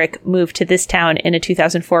Matthew Broderick moved to this town in a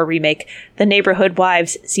 2004 remake, the neighborhood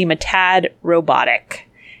wives seem a tad robotic.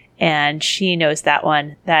 And she knows that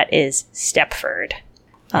one. That is Stepford.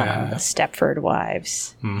 Stepford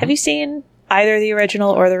Wives. Have you seen either the original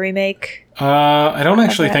or the remake? I don't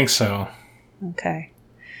actually think so. Okay.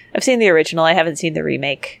 I've seen the original. I haven't seen the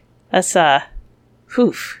remake. That's,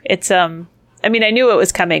 It's, I mean, I knew it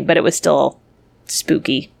was coming, but it was still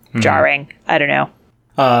spooky. Jarring. I don't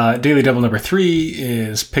know. Daily Double number 3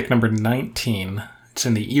 is pick number 19. It's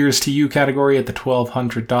in the Ears to You category at the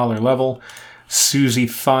 $1,200 level. Susie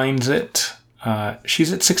finds it.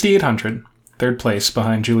 She's at 6,800, third place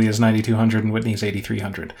behind Julia's 9,200 and Whitney's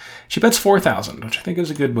 8,300. She bets 4,000, which I think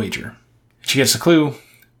is a good wager. She gets the clue.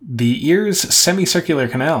 The ear's semicircular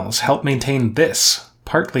canals help maintain this,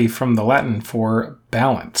 partly from the Latin for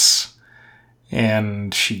balance.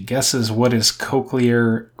 And she guesses what is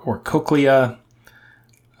cochlear or cochlea.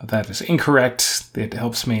 That is incorrect. It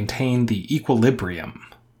helps maintain the equilibrium.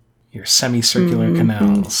 Your semicircular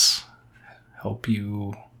canals help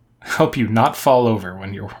you not fall over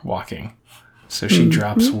when you're walking. So she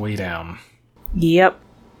drops way down. Yep.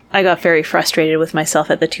 I got very frustrated with myself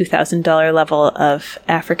at the $2,000 level of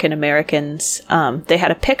African Americans. They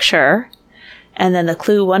had a picture. And then the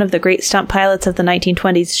clue, one of the great stunt pilots of the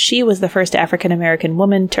 1920s, she was the first African-American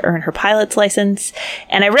woman to earn her pilot's license.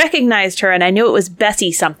 And I recognized her, and I knew it was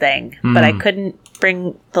Bessie something, but I couldn't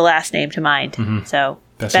bring the last name to mind. So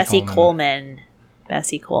Bessie Coleman.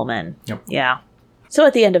 Bessie Coleman. Yep. Yeah. So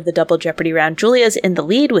at the end of the Double Jeopardy round, Julia's in the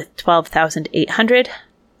lead with 12,800.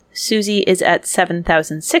 Susie is at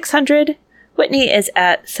 7,600. Whitney is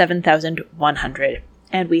at 7,100.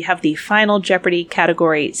 And we have the final Jeopardy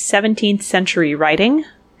category, 17th century writing.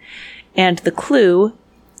 And the clue,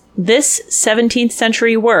 this 17th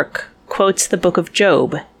century work quotes the Book of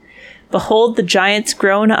Job. Behold the giants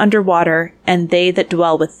groan underwater, and they that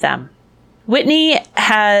dwell with them. Whitney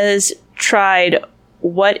has tried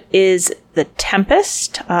What is the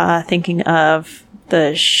Tempest? Thinking of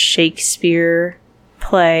the Shakespeare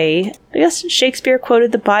play. I guess Shakespeare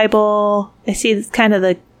quoted the Bible. I see kind of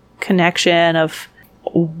the connection of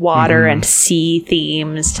water and sea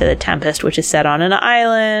themes to the Tempest, which is set on an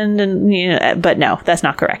island. And but no, that's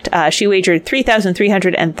not correct. She wagered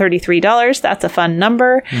 $3,333. That's a fun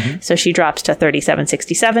number. So she drops to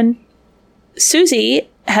 $3,767. Susie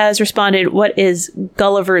has responded, what is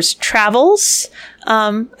Gulliver's Travels?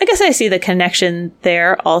 I guess I see the connection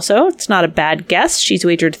there also. It's not a bad guess. She's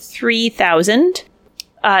wagered $3,000.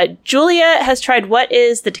 Julia has tried, what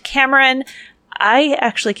is the Decameron? I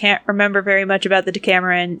actually can't remember very much about the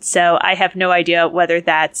Decameron, so I have no idea whether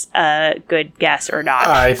that's a good guess or not.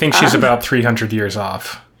 I think she's about 300 years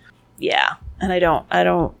off. Yeah, and I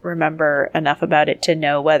don't remember enough about it to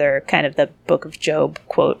know whether kind of the Book of Job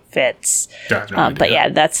quote fits. But yeah,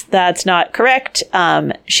 that's not correct.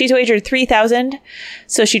 She's wagered 3,000,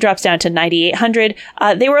 so she drops down to 9,800.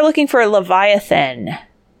 They were looking for Leviathan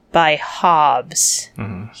by Hobbes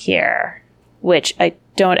here, which I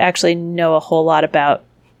don't actually know a whole lot about,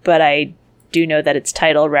 but I do know that its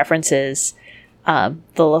title references the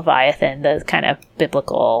Leviathan, the kind of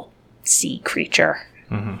biblical sea creature.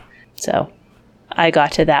 So I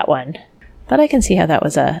got to that one, but I can see how that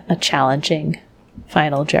was a challenging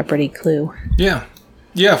Final Jeopardy clue. Yeah,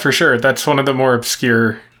 for sure. That's one of the more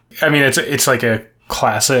obscure. I mean, it's like a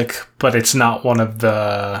classic, but it's not one of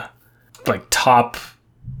the like top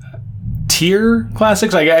tier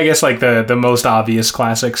classics. I guess like the most obvious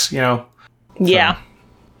classics, you know? Yeah.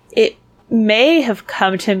 It may have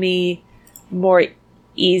come to me more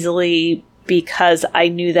easily because I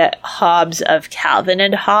knew that Hobbes of Calvin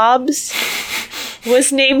and Hobbes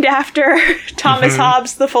was named after Thomas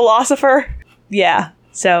Hobbes, the philosopher. Yeah.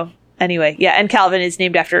 So anyway, yeah. And Calvin is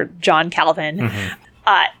named after John Calvin.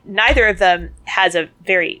 Neither of them has a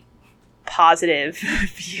very positive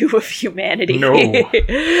view of humanity. No.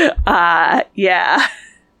 Yeah.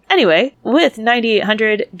 Anyway, with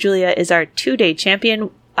 9,800, Julia is our 2-day champion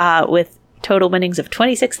with total winnings of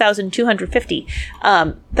 26,250.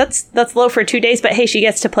 That's low for 2 days, but hey, she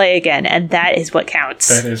gets to play again, and that is what counts.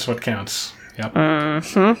 That is what counts. Yep.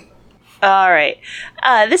 All right.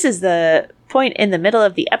 This is the point in the middle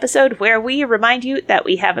of the episode where we remind you that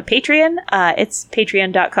we have a Patreon. It's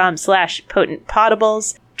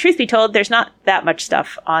patreon.com/potentpotables. Truth be told, there's not that much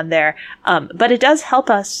stuff on there, but it does help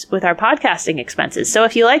us with our podcasting expenses. So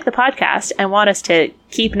if you like the podcast and want us to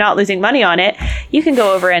keep not losing money on it, you can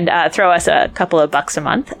go over and throw us a couple of bucks a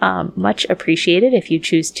month. Much appreciated if you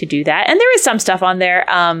choose to do that. And there is some stuff on there.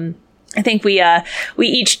 I think we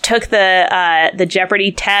each took the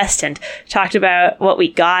Jeopardy test and talked about what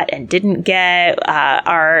we got and didn't get.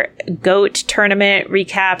 Our GOAT tournament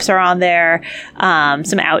recaps are on there.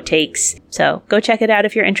 Some outtakes. So go check it out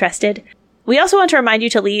if you're interested. We also want to remind you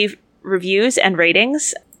to leave reviews and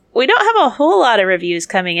ratings. We don't have a whole lot of reviews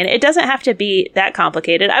coming in. It doesn't have to be that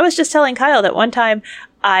complicated. I was just telling Kyle that one time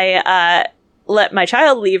I let my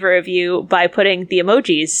child leave a review by putting the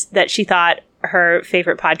emojis that she thought her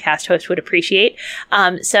favorite podcast host would appreciate.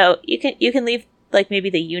 So you can leave like maybe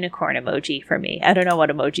the unicorn emoji for me. I don't know what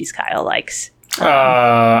emojis Kyle likes.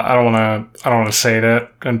 I don't want to say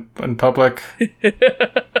that in public.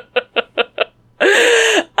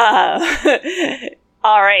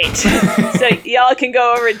 All right. So y'all can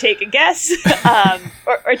go over and take a guess,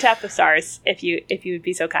 or tap the stars if you would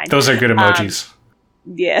be so kind. Those are good emojis.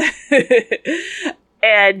 Yeah.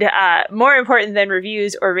 And more important than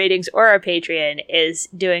reviews or ratings or our Patreon is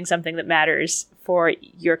doing something that matters for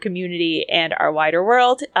your community and our wider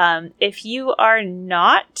world. If you are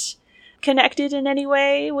not connected in any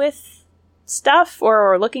way with stuff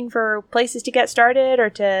or looking for places to get started or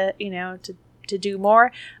to do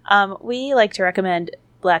more, we like to recommend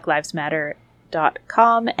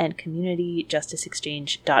blacklivesmatter.com and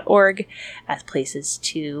communityjusticeexchange.org as places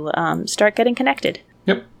to start getting connected.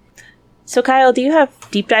 Yep. So, Kyle, do you have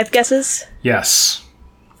deep dive guesses? Yes.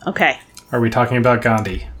 Okay. Are we talking about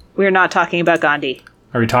Gandhi? We're not talking about Gandhi.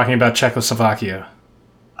 Are we talking about Czechoslovakia?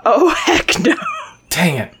 Oh, heck no.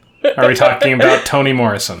 Dang it. Are we talking about Toni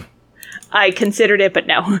Morrison? I considered it, but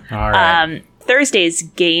no. All right. Thursday's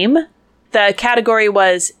game The category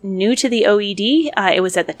was new to the OED. It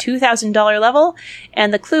was at the $2,000 level.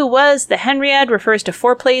 And the clue was the Henriade refers to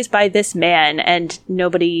 4 plays by this man. And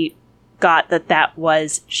nobody got that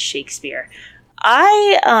was Shakespeare.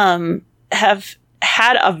 I have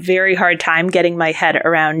had a very hard time getting my head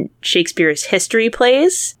around Shakespeare's history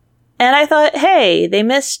plays. And I thought, hey, they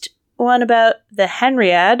missed one about the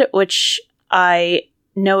Henriade, which I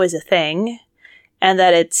know is a thing. And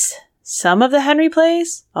that it's some of the Henry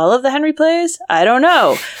plays? All of the Henry plays? I don't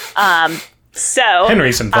know. So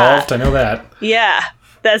Henry's involved, I know that. Yeah,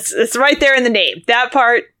 it's right there in the name. That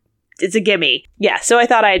part is a gimme. Yeah, so I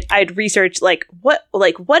thought I'd research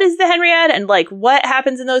what is the Henriade and what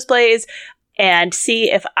happens in those plays and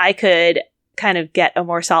see if I could kind of get a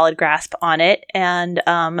more solid grasp on it, and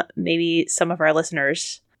maybe some of our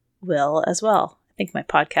listeners will as well. I think my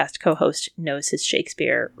podcast co-host knows his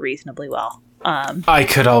Shakespeare reasonably well. I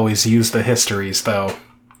could always use the histories, though.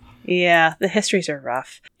 Yeah, the histories are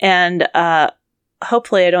rough. And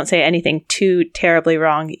hopefully I don't say anything too terribly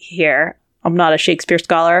wrong here. I'm not a Shakespeare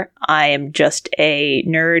scholar. I am just a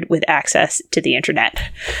nerd with access to the internet.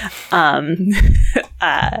 All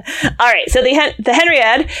right, so the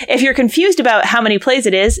Henriade, if you're confused about how many plays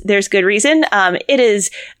it is, there's good reason. It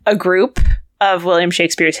is a group of William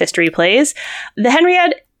Shakespeare's history plays. The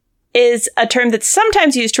Henriade is a term that's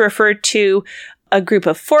sometimes used to refer to a group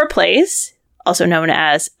of 4 plays, also known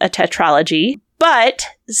as a tetralogy. But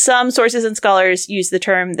some sources and scholars use the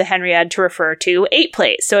term the Henriade to refer to 8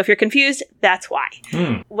 plays. So if you're confused, that's why.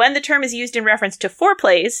 When the term is used in reference to 4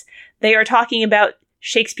 plays, they are talking about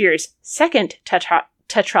Shakespeare's second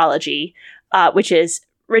tetralogy, which is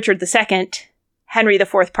Richard II, Henry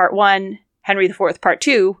IV Part 1, Henry IV Part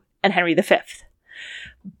 2, and Henry V.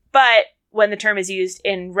 But when the term is used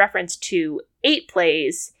in reference to 8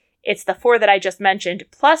 plays, it's the 4 that I just mentioned,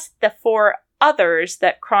 plus the 4 others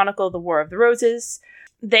that chronicle the War of the Roses.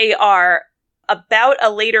 They are about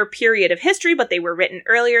a later period of history, but they were written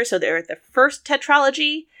earlier, so they're the first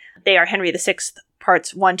tetralogy. They are Henry VI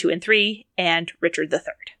Parts 1, 2, and 3, and Richard III.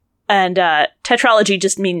 And tetralogy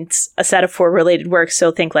just means a set of 4 related works,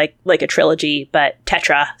 so think like a trilogy, but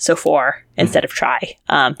tetra, so 4 instead of tri.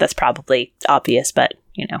 That's probably obvious, but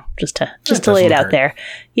just to lay it out there.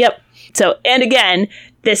 Yep. So, and again,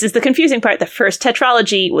 this is the confusing part. The first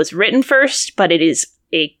tetralogy was written first, but it is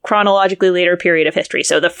a chronologically later period of history.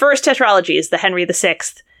 So the first tetralogy is the Henry VI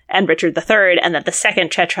and Richard III, and then the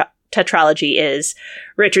second tetralogy is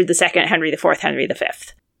Richard II, Henry IV, Henry V.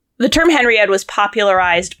 The term Henriade was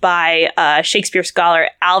popularized by Shakespeare scholar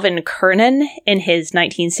Alvin Kernan in his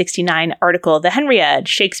 1969 article, The Henriade,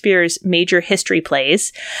 Shakespeare's Major History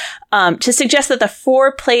Plays, to suggest that the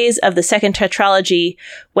 4 plays of the second tetralogy,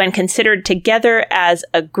 when considered together as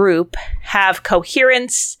a group, have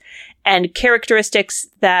coherence and characteristics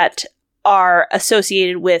that are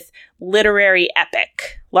associated with literary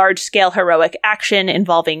epic, large-scale heroic action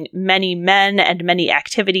involving many men and many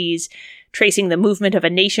activities, tracing the movement of a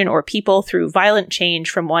nation or people through violent change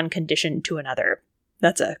from one condition to another.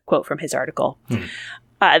 That's a quote from his article.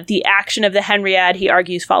 The action of the Henriade, he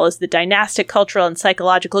argues, follows the dynastic, cultural, and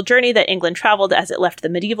psychological journey that England traveled as it left the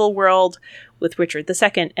medieval world with Richard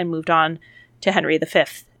II and moved on to Henry V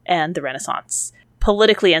and the Renaissance.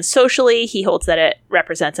 Politically and socially, he holds that it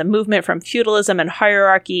represents a movement from feudalism and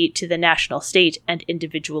hierarchy to the national state and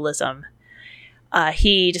individualism.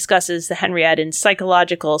 He discusses the Henriade in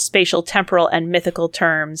psychological, spatial, temporal, and mythical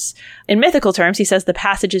terms. In mythical terms, he says the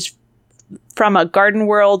passage is from a garden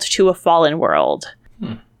world to a fallen world.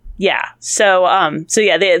 Yeah. So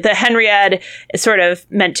the Henriade is sort of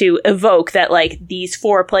meant to evoke that, these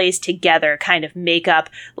 4 plays together kind of make up,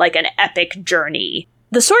 an epic journey.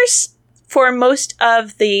 The source for most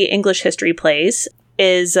of the English history plays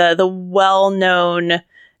is the well-known,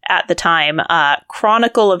 at the time,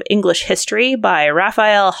 Chronicle of English History by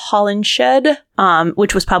Raphael Holinshed,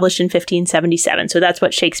 which was published in 1577. So that's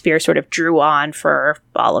what Shakespeare sort of drew on for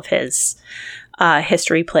all of his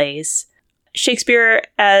history plays. Shakespeare,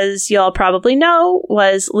 as y'all probably know,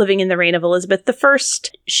 was living in the reign of Elizabeth I.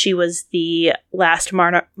 She was the last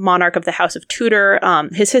monarch of the House of Tudor.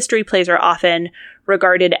 His history plays are often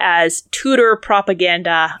regarded as Tudor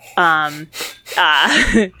propaganda, showing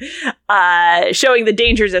the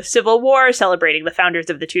dangers of civil war, celebrating the founders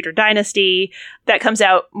of the Tudor dynasty. That comes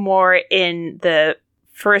out more in the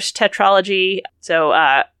first tetralogy. So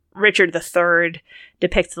Richard III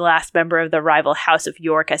depicts the last member of the rival House of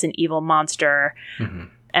York as an evil monster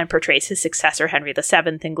and portrays his successor, Henry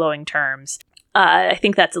VII, in glowing terms. I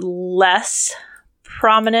think that's less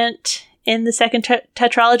prominent in the second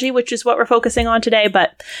tetralogy, which is what we're focusing on today,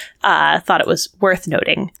 but I thought it was worth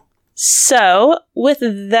noting. So with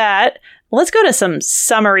that, Let's go to some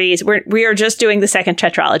summaries. We are just doing the second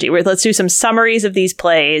tetralogy. Let's do some summaries of these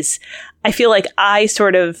plays. I feel like I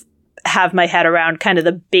sort of have my head around kind of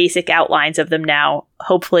the basic outlines of them now.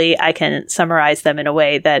 Hopefully I can summarize them in a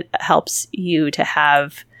way that helps you to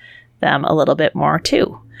have them a little bit more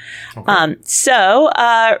too.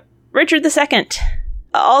 Okay. Richard II,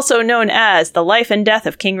 also known as The Life and Death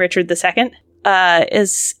of King Richard II,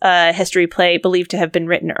 is a history play believed to have been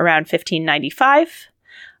written around 1595.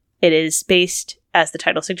 It is based, as the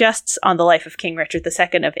title suggests, on the life of King Richard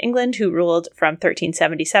II of England, who ruled from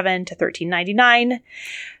 1377 to 1399.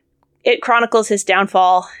 It chronicles his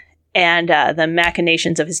downfall and the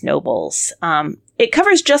machinations of his nobles. It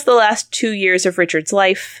covers just the last 2 years of Richard's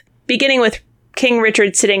life, beginning with King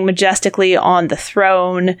Richard sitting majestically on the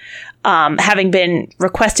throne, having been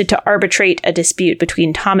requested to arbitrate a dispute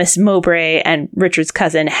between Thomas Mowbray and Richard's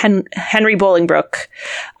cousin, Henry Bolingbroke,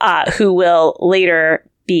 who will later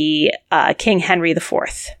be King Henry IV.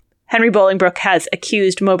 Henry Bolingbroke has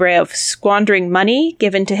accused Mowbray of squandering money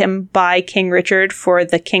given to him by King Richard for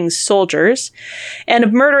the king's soldiers, and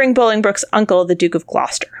of murdering Bolingbroke's uncle, the Duke of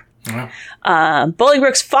Gloucester. Wow.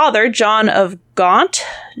 Bolingbroke's father, John of Gaunt,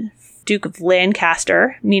 Duke of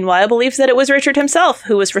Lancaster, meanwhile, believes that it was Richard himself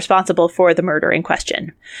who was responsible for the murder in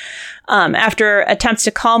question. After attempts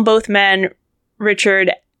to calm both men,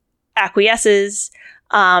 Richard acquiesces,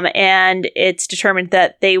 and it's determined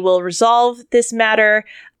that they will resolve this matter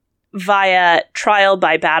via trial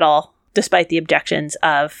by battle, despite the objections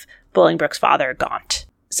of Bolingbroke's father, Gaunt.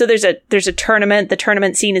 So there's a tournament. The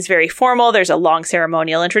tournament scene is very formal. There's a long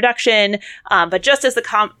ceremonial introduction. But just as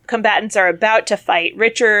the combatants are about to fight,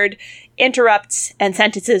 Richard interrupts and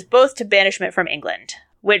sentences both to banishment from England,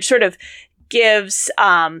 which sort of gives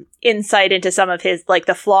insight into some of his, like,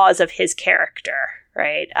 the flaws of his character,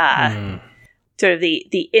 right? Sort of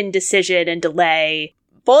the indecision and delay.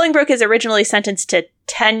 Bolingbroke is originally sentenced to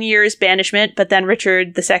 10 years banishment, but then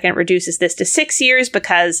Richard II reduces this to 6 years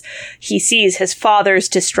because he sees his father's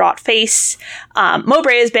distraught face.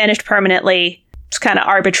 Mowbray is banished permanently. It's kind of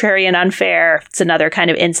arbitrary and unfair. It's another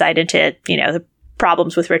kind of insight into, the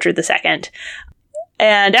problems with Richard II.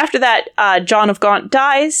 And after that, John of Gaunt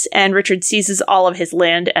dies, and Richard seizes all of his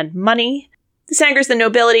land and money. This angers the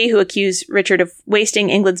nobility, who accuse Richard of wasting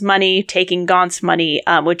England's money, taking Gaunt's money,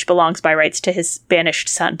 which belongs by rights to his banished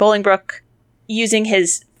son Bolingbroke, using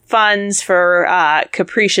his funds for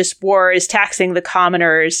capricious wars, taxing the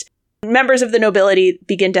commoners. Members of the nobility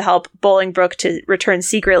begin to help Bolingbroke to return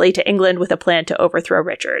secretly to England with a plan to overthrow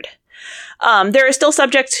Richard. There are still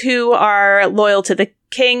subjects who are loyal to the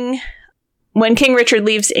king. When King Richard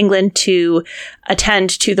leaves England to attend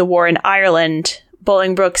to the war in Ireland,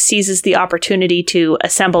 Bolingbroke seizes the opportunity to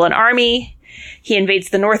assemble an army. He invades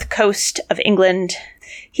the north coast of England.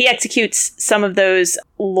 He executes some of those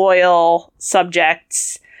loyal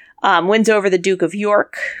subjects, wins over the Duke of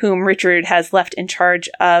York, whom Richard has left in charge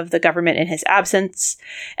of the government in his absence.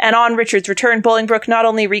 And on Richard's return, Bolingbroke not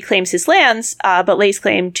only reclaims his lands, but lays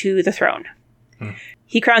claim to the throne.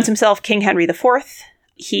 He crowns himself King Henry IV.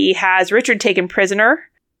 He has Richard taken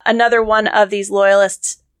prisoner. Another one of these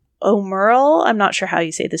loyalists, O'Merle, I'm not sure how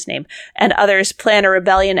you say this name, and others plan a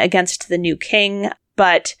rebellion against the new king,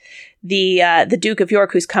 but the Duke of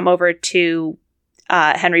York, who's come over to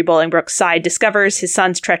Henry Bolingbroke's side, discovers his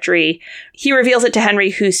son's treachery. He reveals it to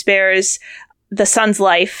Henry, who spares the son's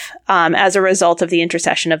life as a result of the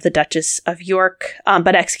intercession of the Duchess of York,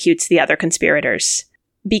 but executes the other conspirators.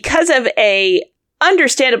 Because of a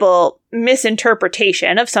understandable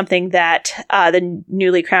misinterpretation of something that the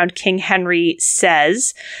newly crowned King Henry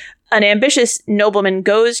says, an ambitious nobleman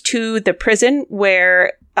goes to the prison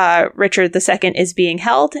where Richard II is being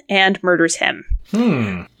held and murders him.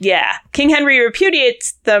 Yeah. King Henry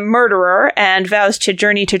repudiates the murderer and vows to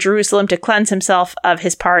journey to Jerusalem to cleanse himself of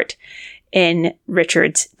his part in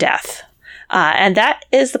Richard's death. And that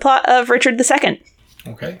is the plot of Richard II.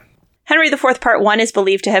 Okay. Henry IV Part 1 is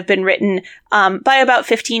believed to have been written by about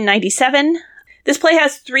 1597. This play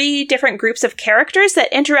has 3 different groups of characters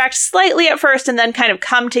that interact slightly at first and then kind of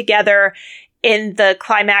come together in the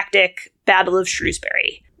climactic Battle of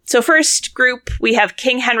Shrewsbury. So first group, we have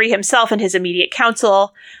King Henry himself and his immediate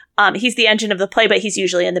council. He's the engine of the play, but he's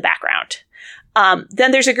usually in the background.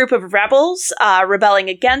 Then there's a group of rebels rebelling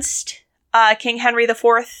against King Henry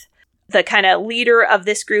IV. The kind of leader of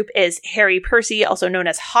this group is Harry Percy, also known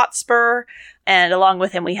as Hotspur. And along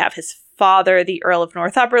with him, we have his father, the Earl of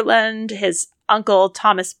Northumberland, his uncle,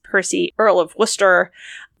 Thomas Percy, Earl of Worcester.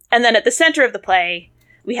 And then at the center of the play,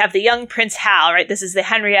 we have the young Prince Hal, right? This is the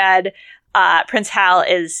Henriad. Prince Hal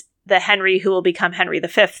is the Henry who will become Henry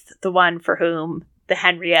V, the one for whom the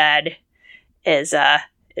Henriad is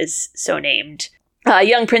is so named.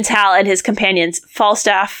 Young Prince Hal and his companions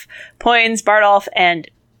Falstaff, Poins, Bardolph, and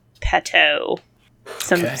Petto.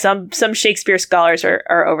 Some Shakespeare scholars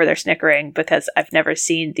are over there snickering because I've never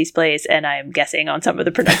seen these plays and I'm guessing on some of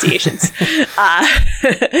the pronunciations.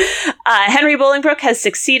 Henry Bolingbroke has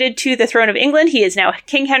succeeded to the throne of England. He is now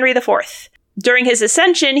King Henry IV. During his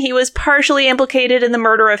ascension, he was partially implicated in the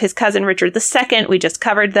murder of his cousin Richard II. We just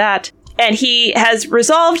covered that. And he has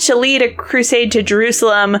resolved to lead a crusade to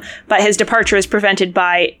Jerusalem, but his departure is prevented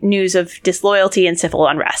by news of disloyalty and civil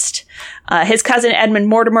unrest. His cousin Edmund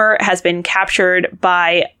Mortimer has been captured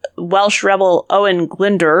by Welsh rebel Owen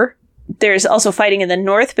Glyndwr. There's also fighting in the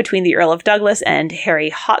north between the Earl of Douglas and Harry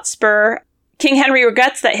Hotspur. King Henry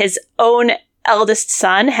regrets that his own eldest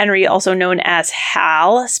son, Henry, also known as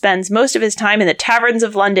Hal, spends most of his time in the taverns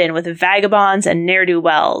of London with vagabonds and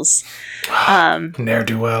ne'er-do-wells.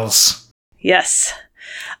 Ne'er-do-wells. Yes.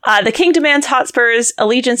 The king demands Hotspur's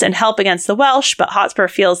allegiance and help against the Welsh, but Hotspur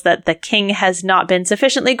feels that the king has not been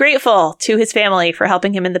sufficiently grateful to his family for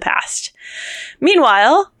helping him in the past.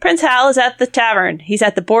 Meanwhile, Prince Hal is at the tavern. He's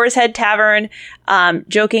at the Boar's Head Tavern,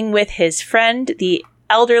 joking with his friend, the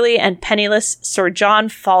elderly and penniless Sir John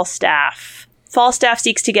Falstaff. Falstaff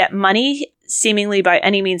seeks to get money, seemingly by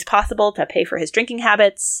any means possible, to pay for his drinking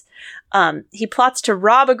habits. He plots to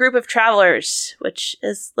rob a group of travelers, which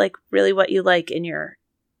is like really what you like in your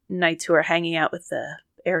knights who are hanging out with the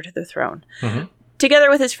heir to the throne. Mm-hmm. Together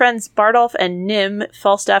with his friends Bardolph and Nym,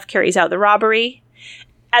 Falstaff carries out the robbery.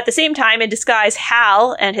 At the same time, in disguise,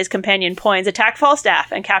 Hal and his companion Poins attack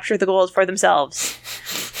Falstaff and capture the gold for themselves.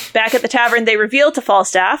 Back at the tavern, they reveal to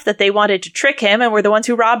Falstaff that they wanted to trick him and were the ones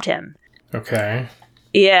who robbed him. Okay.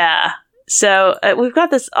 Yeah. So we've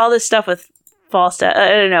got all this stuff with Falstaff. I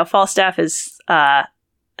don't know. Falstaff is an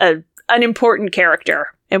important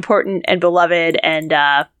character, important and beloved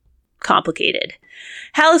and complicated.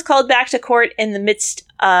 Hal is called back to court in the midst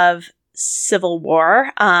of civil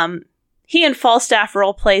war. He and Falstaff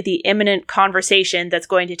roleplay the imminent conversation that's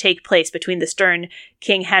going to take place between the stern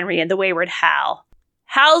King Henry and the wayward Hal.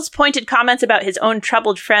 Hal's pointed comments about his own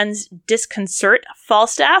troubled friends disconcert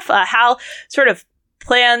Falstaff. Hal sort of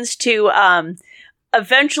plans to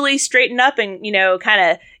eventually straighten up and,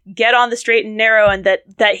 kind of get on the straight and narrow, and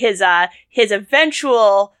that his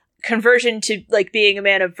eventual conversion to being a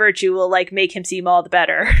man of virtue will make him seem all the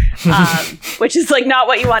better, which is not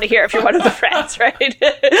what you want to hear if you're one of the friends, right?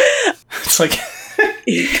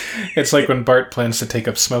 It's like when Bart plans to take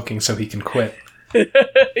up smoking so he can quit.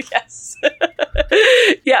 Yes.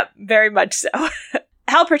 Yeah, very much so.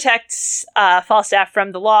 Hal protects Falstaff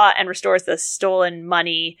from the law and restores the stolen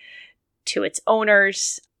money to its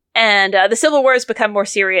owners. And the civil wars become more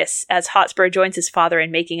serious as Hotspur joins his father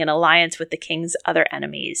in making an alliance with the king's other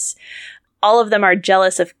enemies. All of them are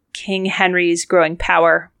jealous of King Henry's growing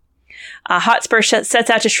power. Hotspur sets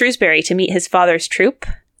out to Shrewsbury to meet his father's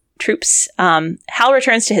troops. Hal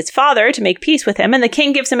returns to his father to make peace with him, and the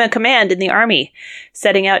king gives him a command in the army,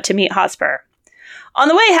 setting out to meet Hotspur. On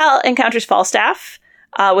the way, Hal encounters Falstaff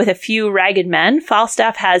with a few ragged men.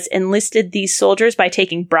 Falstaff has enlisted these soldiers by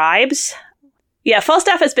taking bribes. Yeah,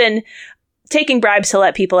 Falstaff has been taking bribes to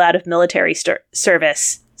let people out of military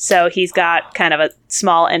service, so he's got kind of a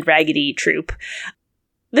small and raggedy troop.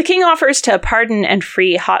 The king offers to pardon and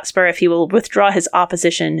free Hotspur if he will withdraw his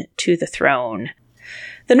opposition to the throne.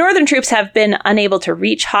 The northern troops have been unable to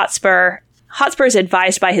reach Hotspur. Hotspur is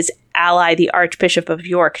advised by his ally, the Archbishop of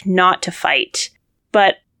York, not to fight.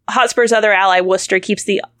 But Hotspur's other ally, Worcester, keeps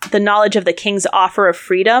the knowledge of the king's offer of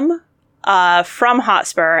freedom from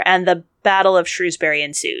Hotspur, and the Battle of Shrewsbury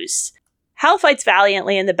ensues. Hal fights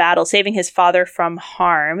valiantly in the battle, saving his father from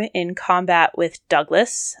harm in combat with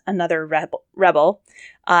Douglas, another rebel,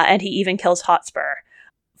 and he even kills Hotspur.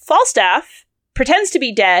 Falstaff pretends to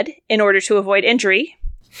be dead in order to avoid injury,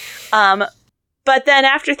 but then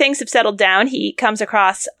after things have settled down, he comes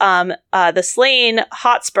across the slain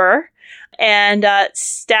Hotspur and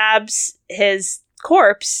stabs his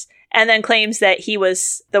corpse, and then claims that he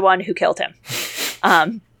was the one who killed him.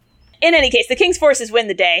 In any case, the king's forces win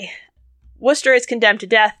the day. Worcester is condemned to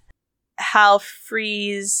death. Hal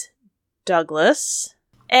frees Douglas.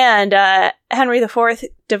 And Henry IV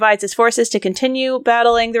divides his forces to continue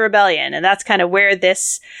battling the rebellion. And that's kind of where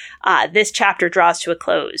this chapter draws to a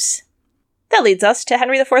close. That leads us to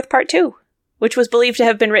Henry IV Part 2, which was believed to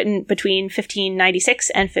have been written between 1596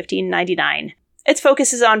 and 1599. Its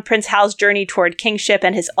focus is on Prince Hal's journey toward kingship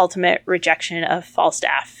and his ultimate rejection of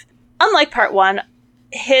Falstaff. Unlike Part 1,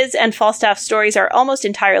 his and Falstaff's stories are almost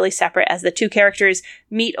entirely separate, as the two characters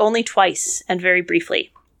meet only twice and very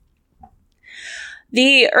briefly.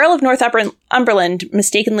 The Earl of Northumberland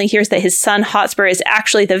mistakenly hears that his son Hotspur is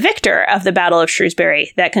actually the victor of the Battle of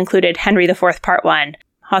Shrewsbury that concluded Henry IV Part 1.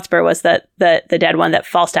 Hotspur was the dead one that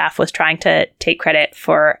Falstaff was trying to take credit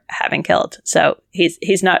for having killed. So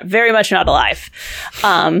he's not very much not alive.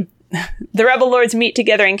 The rebel lords meet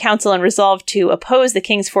together in council and resolve to oppose the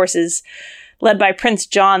king's forces led by Prince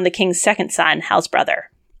John, the king's second son, Hal's brother.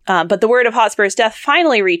 But the word of Hotspur's death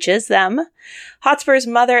finally reaches them. Hotspur's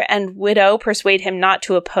mother and widow persuade him not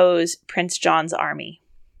to oppose Prince John's army.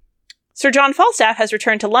 Sir John Falstaff has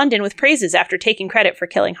returned to London with praises after taking credit for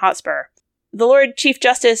killing Hotspur. The Lord Chief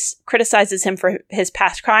Justice criticizes him for his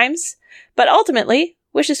past crimes, but ultimately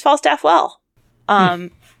wishes Falstaff well,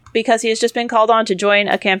 because he has just been called on to join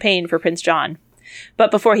a campaign for Prince John.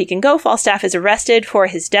 But before he can go, Falstaff is arrested for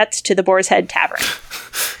his debts to the Boar's Head Tavern.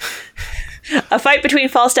 A fight between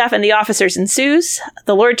Falstaff and the officers ensues.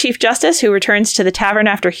 The Lord Chief Justice, who returns to the tavern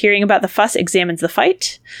after hearing about the fuss, examines the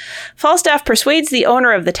fight. Falstaff persuades the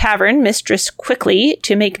owner of the tavern, Mistress Quickly,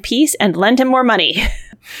 to make peace and lend him more money.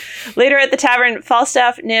 Later at the tavern,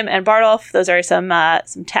 Falstaff, Nym, and Bardolph, those are some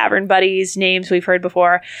tavern buddies, names we've heard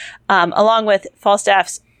before, along with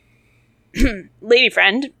Falstaff's lady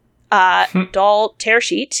friend, Doll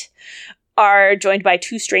Tearsheet, are joined by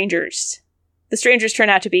two strangers. The strangers turn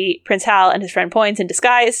out to be Prince Hal and his friend Poins in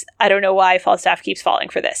disguise. I don't know why Falstaff keeps falling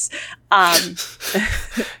for this.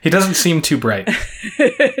 He doesn't seem too bright.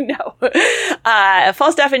 No.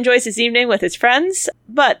 Falstaff enjoys his evening with his friends,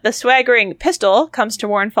 but the swaggering Pistol comes to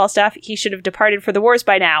warn Falstaff he should have departed for the wars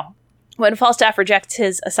by now. When Falstaff rejects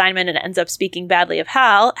his assignment and ends up speaking badly of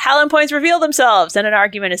Hal, Hal and Poins reveal themselves and an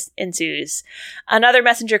argument ensues. Another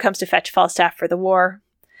messenger comes to fetch Falstaff for the war.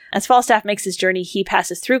 As Falstaff makes his journey, he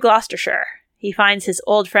passes through Gloucestershire. He finds his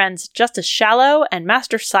old friends Justice Shallow and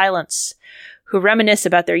Master Silence, who reminisce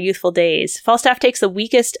about their youthful days. Falstaff takes the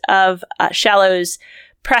weakest of Shallow's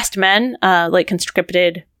pressed men, like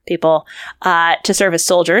conscripted people, to serve as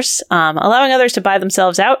soldiers, allowing others to buy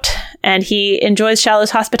themselves out, and he enjoys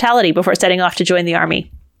Shallow's hospitality before setting off to join the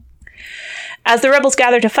army. As the rebels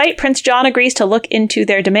gather to fight, Prince John agrees to look into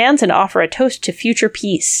their demands and offer a toast to future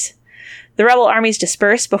peace. The rebel armies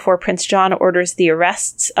disperse before Prince John orders the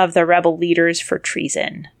arrests of the rebel leaders for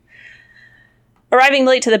treason. Arriving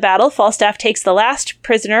late to the battle, Falstaff takes the last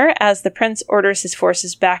prisoner as the prince orders his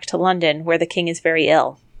forces back to London, where the king is very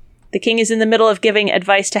ill. The king is in the middle of giving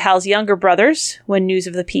advice to Hal's younger brothers when news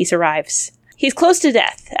of the peace arrives. He's close to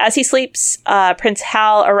death. As he sleeps, Prince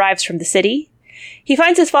Hal arrives from the city. He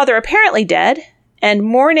finds his father apparently dead, and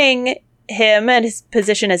mourning him and his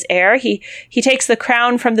position as heir, he takes the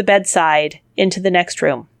crown from the bedside into the next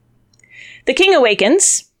room. The king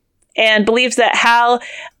awakens and believes that Hal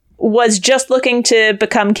was just looking to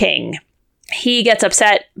become king. He gets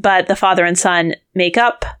upset, but the father and son make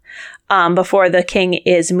up before the king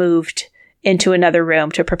is moved into another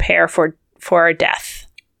room to prepare for death.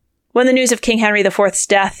 When the news of King Henry IV's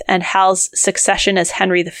death and Hal's succession as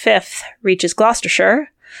Henry V reaches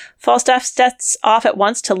Gloucestershire, Falstaff sets off at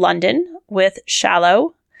once to London with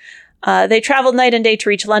Shallow. They traveled night and day to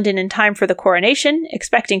reach London in time for the coronation,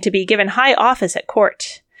 expecting to be given high office at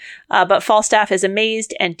court. But Falstaff is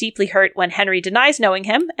amazed and deeply hurt when Henry denies knowing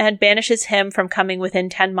him and banishes him from coming within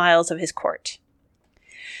 10 miles of his court.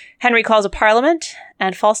 Henry calls a parliament,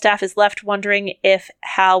 and Falstaff is left wondering if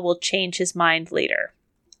Hal will change his mind later.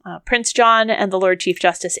 Prince John and the Lord Chief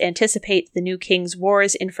Justice anticipate the new king's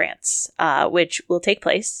wars in France, which will take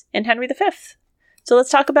place in Henry V. So let's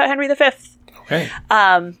talk about Henry V. Okay.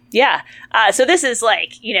 So this is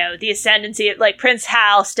the ascendancy of Prince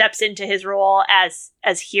Hal steps into his role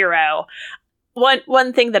as hero.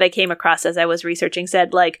 One thing that I came across as I was researching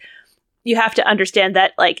said you have to understand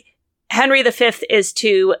that Henry V is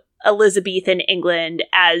to Elizabethan England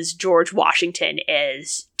as George Washington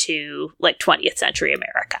is to 20th century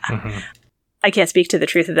America. Mm-hmm. I can't speak to the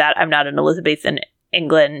truth of that. I'm not an Elizabethan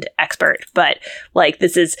England expert, but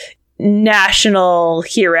this is national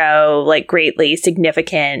hero, greatly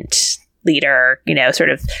significant leader,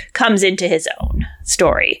 sort of comes into his own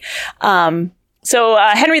story. So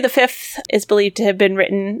Henry V is believed to have been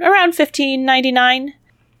written around 1599.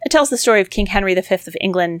 It tells the story of King Henry V of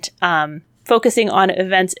England, focusing on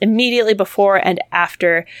events immediately before and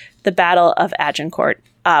after the Battle of Agincourt,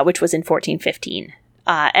 which was in 1415,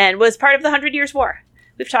 and was part of the 100 Years' War.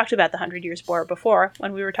 We've talked about the 100 Years' War before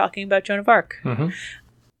when we were talking about Joan of Arc. Mm-hmm.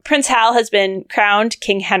 Prince Hal has been crowned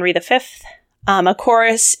King Henry V. A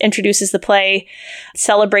chorus introduces the play,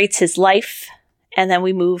 celebrates his life, and then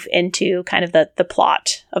we move into kind of the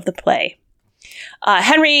plot of the play.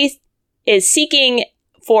 Henry is seeking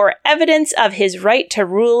for evidence of his right to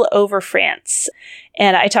rule over France.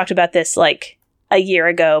 And I talked about this a year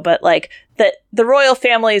ago, but like the royal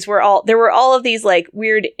families were there were all of these like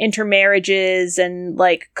weird intermarriages and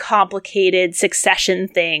like complicated succession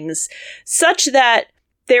things, such that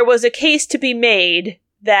there was a case to be made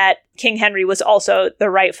that King Henry was also the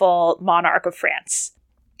rightful monarch of France.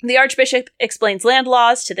 The Archbishop explains land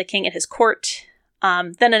laws to the king and his court.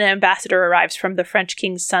 Then an ambassador arrives from the French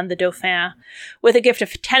king's son, the Dauphin, with a gift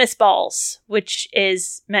of tennis balls, which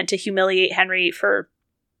is meant to humiliate Henry for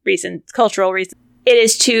cultural reasons.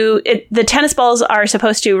 The tennis balls are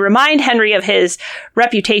supposed to remind Henry of his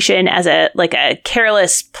reputation as a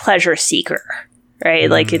careless pleasure seeker, right?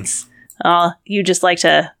 Mm. Like it's, you just like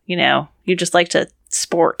to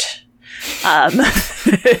sport.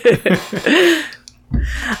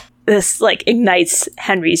 This like ignites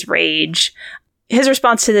Henry's rage. His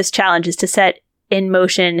response to this challenge is to set in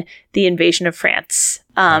motion the invasion of France.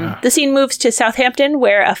 The scene moves to Southampton,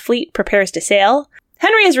 where a fleet prepares to sail.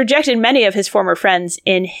 Henry has rejected many of his former friends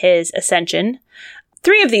in his ascension.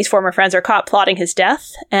 3 of these former friends are caught plotting his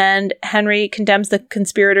death, and Henry condemns the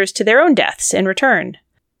conspirators to their own deaths in return.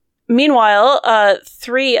 Meanwhile,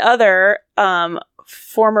 3 other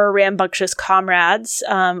former rambunctious comrades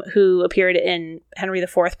who appeared in Henry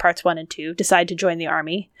IV Parts 1 and 2 decide to join the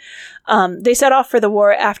army. They set off for the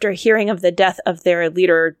war after hearing of the death of their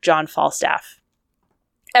leader, John Falstaff.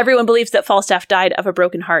 Everyone believes that Falstaff died of a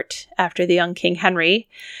broken heart after the young King Henry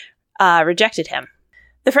rejected him.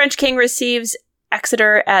 The French king receives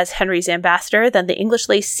Exeter as Henry's ambassador. Then the English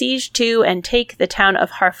lay siege to and take the town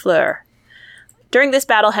of Harfleur. During this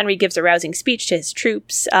battle, Henry gives a rousing speech to his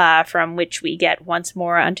troops, from which we get "Once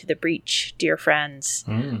more unto the breach, dear friends."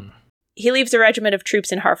 Mm. He leaves a regiment of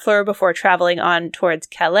troops in Harfleur before traveling on towards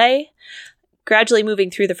Calais, gradually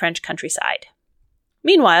moving through the French countryside.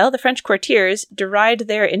 Meanwhile, the French courtiers deride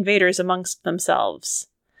their invaders amongst themselves.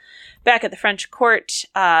 Back at the French court,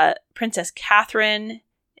 Princess Catherine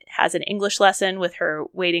has an English lesson with her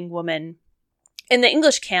waiting woman. In the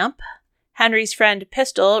English camp, Henry's friend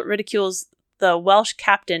Pistol ridicules the Welsh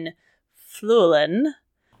captain Fluellen.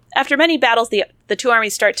 After many battles, the 2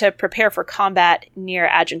 armies start to prepare for combat near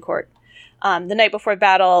Agincourt. The night before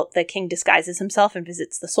battle, the king disguises himself and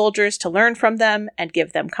visits the soldiers to learn from them and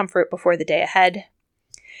give them comfort before the day ahead.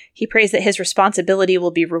 He prays that his responsibility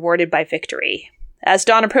will be rewarded by victory. As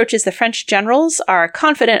dawn approaches, the French generals are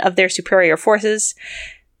confident of their superior forces.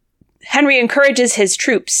 Henry encourages his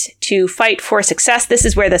troops to fight for success. This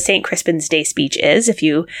is where the St. Crispin's Day speech is. If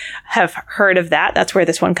you have heard of that, that's where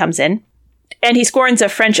this one comes in. And he scorns a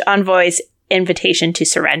French envoy's invitation to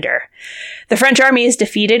surrender. The French army is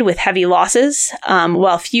defeated with heavy losses,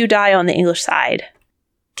 while few die on the English side.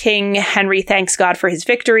 King Henry thanks God for his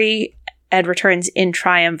victory and returns in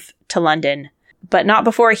triumph to London, but not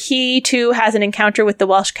before he, too, has an encounter with the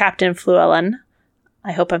Welsh captain Fluellen.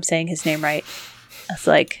 I hope I'm saying his name right. It's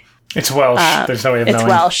like... It's Welsh. There's no way of knowing. It's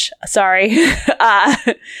Welsh. Sorry.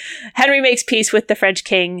 Henry makes peace with the French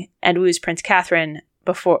king and woos Princess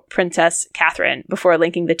Catherine before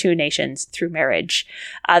linking the 2 nations through marriage.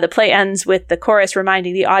 The play ends with the chorus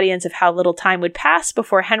reminding the audience of how little time would pass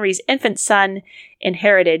before Henry's infant son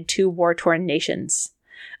inherited 2 war-torn nations,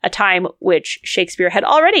 a time which Shakespeare had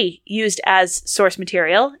already used as source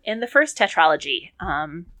material in the first tetralogy,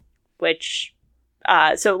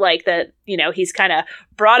 he's kind of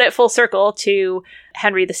brought it full circle to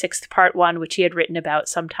Henry VI Part 1, which he had written about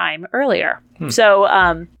some time earlier. So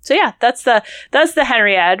yeah, that's the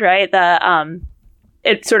Henriade, right?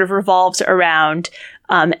 It sort of revolves around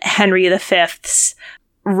Henry V's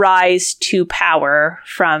rise to power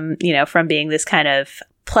from being this kind of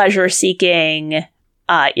pleasure-seeking,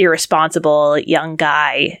 irresponsible young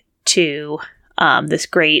guy to this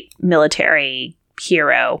great military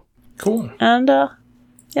hero. Cool. And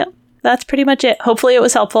yeah, that's pretty much it. Hopefully it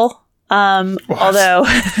was helpful. Although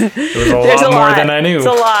it was a lot more than I knew. It's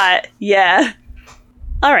a lot. Yeah.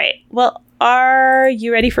 All right. Well, are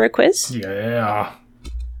you ready for a quiz? Yeah.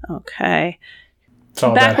 Okay. It's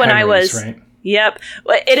all back about when Henry's, right? Yep.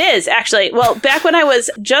 Well, it is actually. Well, back when I was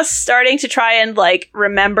just starting to try and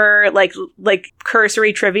remember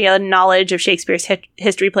cursory trivia knowledge of Shakespeare's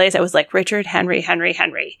history plays, I was like Richard, Henry,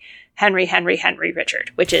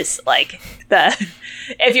 Richard, which is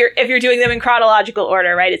if you're doing them in chronological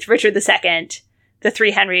order, right? It's Richard II, it's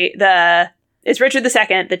Richard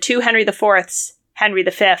II, the 2 Henry IVs, Henry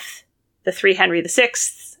V, the 3 Henry VI,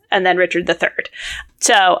 and then Richard III.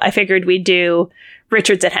 So I figured we'd do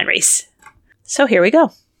Richards and Henrys. So here we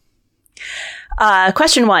go.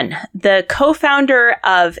 Question 1. The co-founder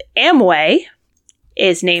of Amway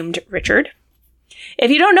is named Richard. If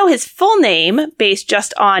you don't know his full name, based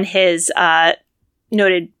just on his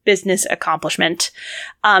noted business accomplishment,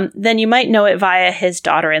 then you might know it via his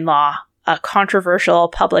daughter-in-law, a controversial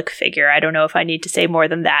public figure. I don't know if I need to say more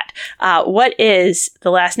than that. What is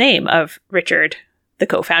the last name of Richard, the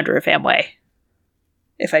co-founder of Amway?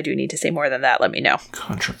 If I do need to say more than that, let me know.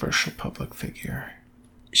 Controversial public figure.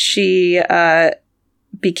 She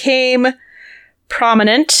became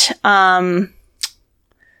prominent,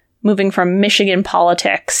 moving from Michigan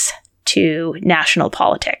politics to national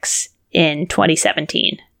politics in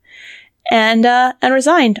 2017, and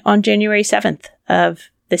resigned on January 7th of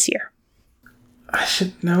this year. I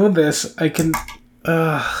should know this. I can...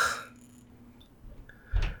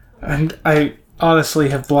 And I honestly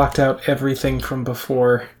have blocked out everything from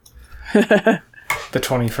before the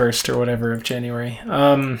 21st or whatever of January.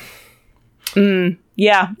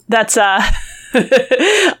 Yeah, that's... I'm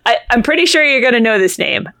pretty sure you're going to know this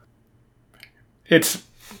name.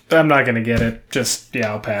 I'm not going to get it. Just,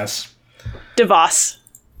 I'll pass. DeVos.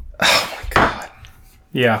 Oh my god.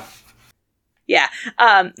 Yeah. Yeah.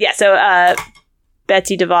 So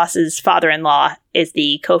Betsy DeVos's father-in-law is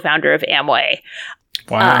the co-founder of Amway.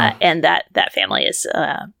 Wow. And that family is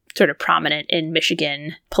sort of prominent in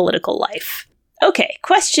Michigan political life. Okay,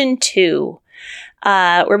 question 2.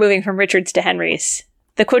 We're moving from Richards to Henry's.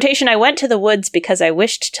 The quotation, "I went to the woods because I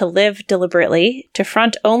wished to live deliberately, to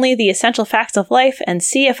front only the essential facts of life and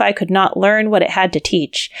see if I could not learn what it had to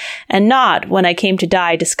teach, and not, when I came to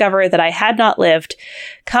die, discover that I had not lived,"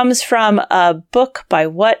 comes from a book by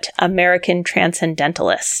what American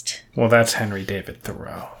transcendentalist? Well, that's Henry David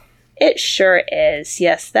Thoreau. It sure is.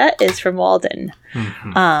 Yes, that is from Walden.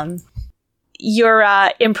 Mm-hmm.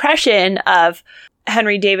 Your impression of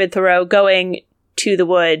Henry David Thoreau going to the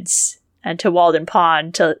woods and to Walden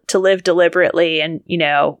Pond to live deliberately and,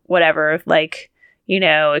 whatever,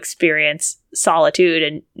 experience solitude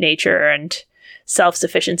and nature and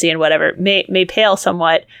self-sufficiency and whatever may pale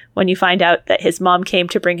somewhat when you find out that his mom came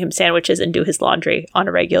to bring him sandwiches and do his laundry on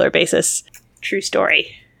a regular basis. True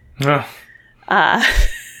story. Oh. How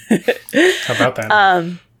about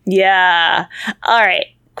that? Yeah. All right.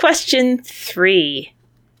 Question 3.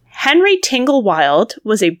 Henry Tingle Wilde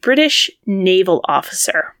was a British naval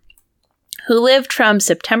officer who lived from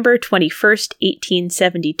September 21st,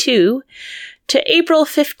 1872 to April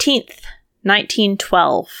 15th,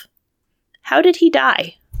 1912. How did he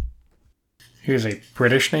die? He was a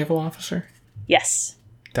British naval officer? Yes.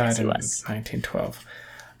 Died in 1912.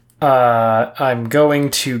 I'm going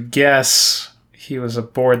to guess he was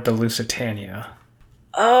aboard the Lusitania.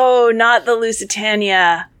 Oh, not the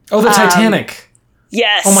Lusitania. Oh, the Titanic.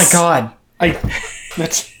 Yes. Oh my god.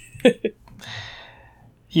 That's...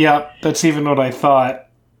 Yeah, that's even what I thought.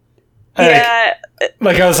 Yeah.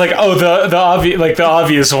 I was like, oh, the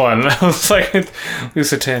obvious one. I was like,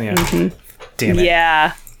 Lusitania. Mm-hmm. Damn it.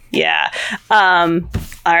 Yeah. All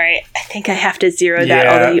right. I think I have to zero that,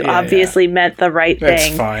 although you obviously meant the right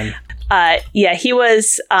thing. That's fine. He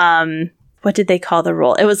was, what did they call the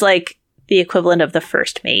role? It was like the equivalent of the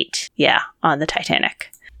first mate. Yeah, on the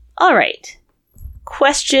Titanic. All right.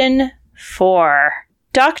 Question 4.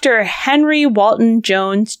 Dr. Henry Walton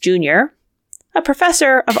Jones Jr., a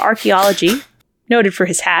professor of archaeology, noted for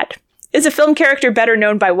his hat, is a film character better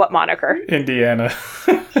known by what moniker? Indiana.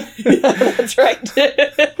 That's right.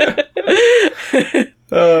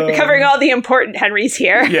 We're covering all the important Henrys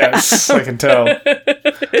here. Yes, I can tell.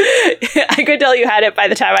 I could tell you had it by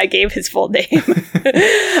the time I gave his full name.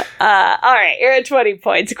 All right, you're at 20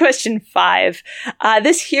 points. Question 5.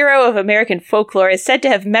 This hero of American folklore is said to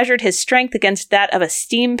have measured his strength against that of a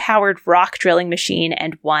steam-powered rock drilling machine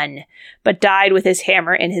and won, but died with his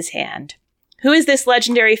hammer in his hand. Who is this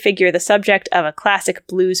legendary figure, the subject of a classic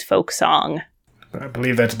blues folk song? I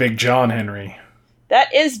believe that's Big John Henry.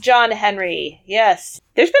 That is John Henry, yes.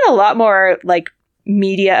 There's been a lot more,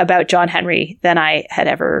 media about John Henry than I had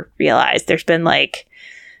ever realized. There's been,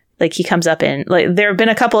 he comes up in, there have been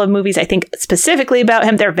a couple of movies, I think, specifically about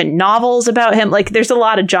him. There have been novels about him. There's a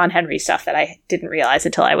lot of John Henry stuff that I didn't realize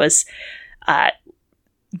until I was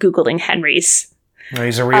Googling Henrys. Well,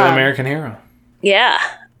 he's a real American hero. Yeah.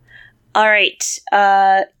 All right.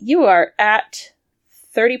 You are at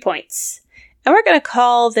 30 points. And we're going to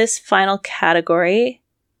call this final category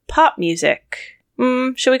pop music.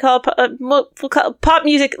 Should we call it we'll call it pop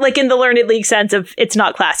music, in the Learned League sense of it's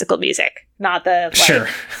not classical music, not the... Sure.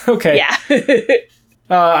 Okay. Yeah.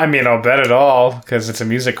 I'll bet it all, because it's a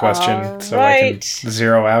music question, I can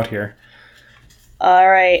zero out here. All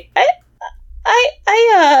right.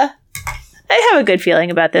 I have a good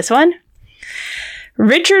feeling about this one.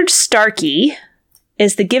 Richard Starkey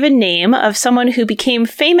is the given name of someone who became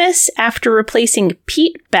famous after replacing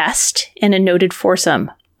Pete Best in a noted foursome.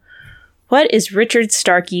 What is Richard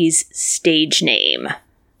Starkey's stage name?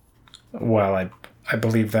 Well, I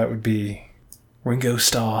believe that would be Ringo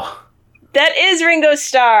Starr. That is Ringo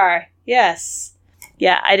Starr. Yes.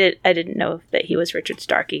 Yeah, I didn't know that he was Richard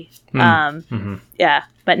Starkey. Yeah,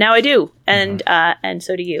 but now I do, and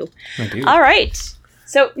so do you. I do. All right.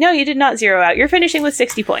 So no, you did not zero out. You're finishing with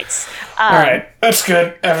 60 points. All right, that's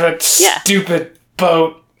good. That stupid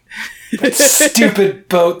boat. That stupid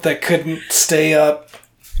boat that couldn't stay up.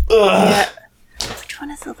 Ugh. Yeah. Which one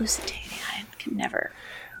is the Lusitania? I can never.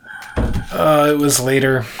 It was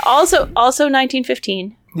later. Also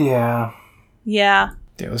 1915. Yeah. Yeah.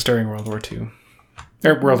 It was during World War II.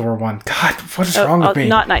 Or World War One. God, what is wrong with me?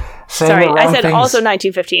 Sorry, I said things. also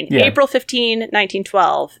 1915. Yeah. April 15,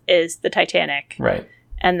 1912 is the Titanic. Right.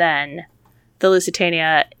 And then the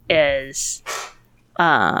Lusitania is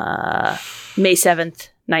May 7th,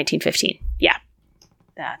 1915. Yeah,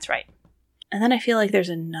 that's right. And then I feel like there's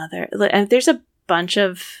a bunch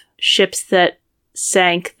of ships that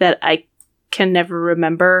sank that I can never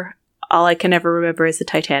remember. All I can ever remember is the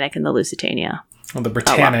Titanic and the Lusitania. Well, the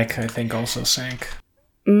Britannic, I think, also sank.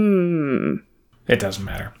 It doesn't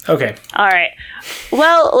matter. Okay. All right.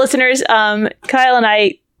 Well, listeners, Kyle and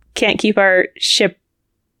I can't keep our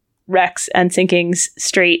shipwrecks and sinkings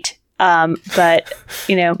straight. But,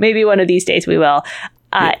 maybe one of these days we will.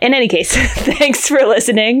 In any case, thanks for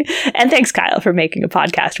listening. And thanks, Kyle, for making a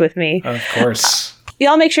podcast with me. Of course.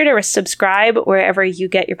 Y'all make sure to subscribe wherever you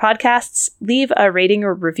get your podcasts. Leave a rating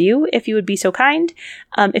or review if you would be so kind.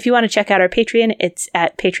 If you want to check out our Patreon, it's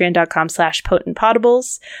at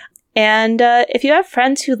patreon.com/potentpotables. And if you have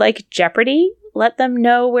friends who like Jeopardy, let them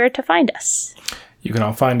know where to find us. You can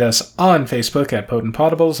all find us on Facebook at Potent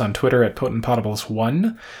Potables, on Twitter at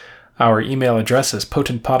PotentPotables1. Our email address is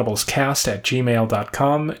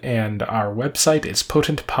potentpotablescast@gmail.com, and our website is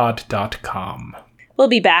potentpod.com. We'll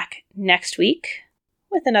be back next week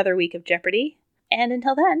with another week of Jeopardy. And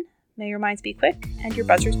until then, may your minds be quick and your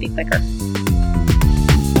buzzers be quicker.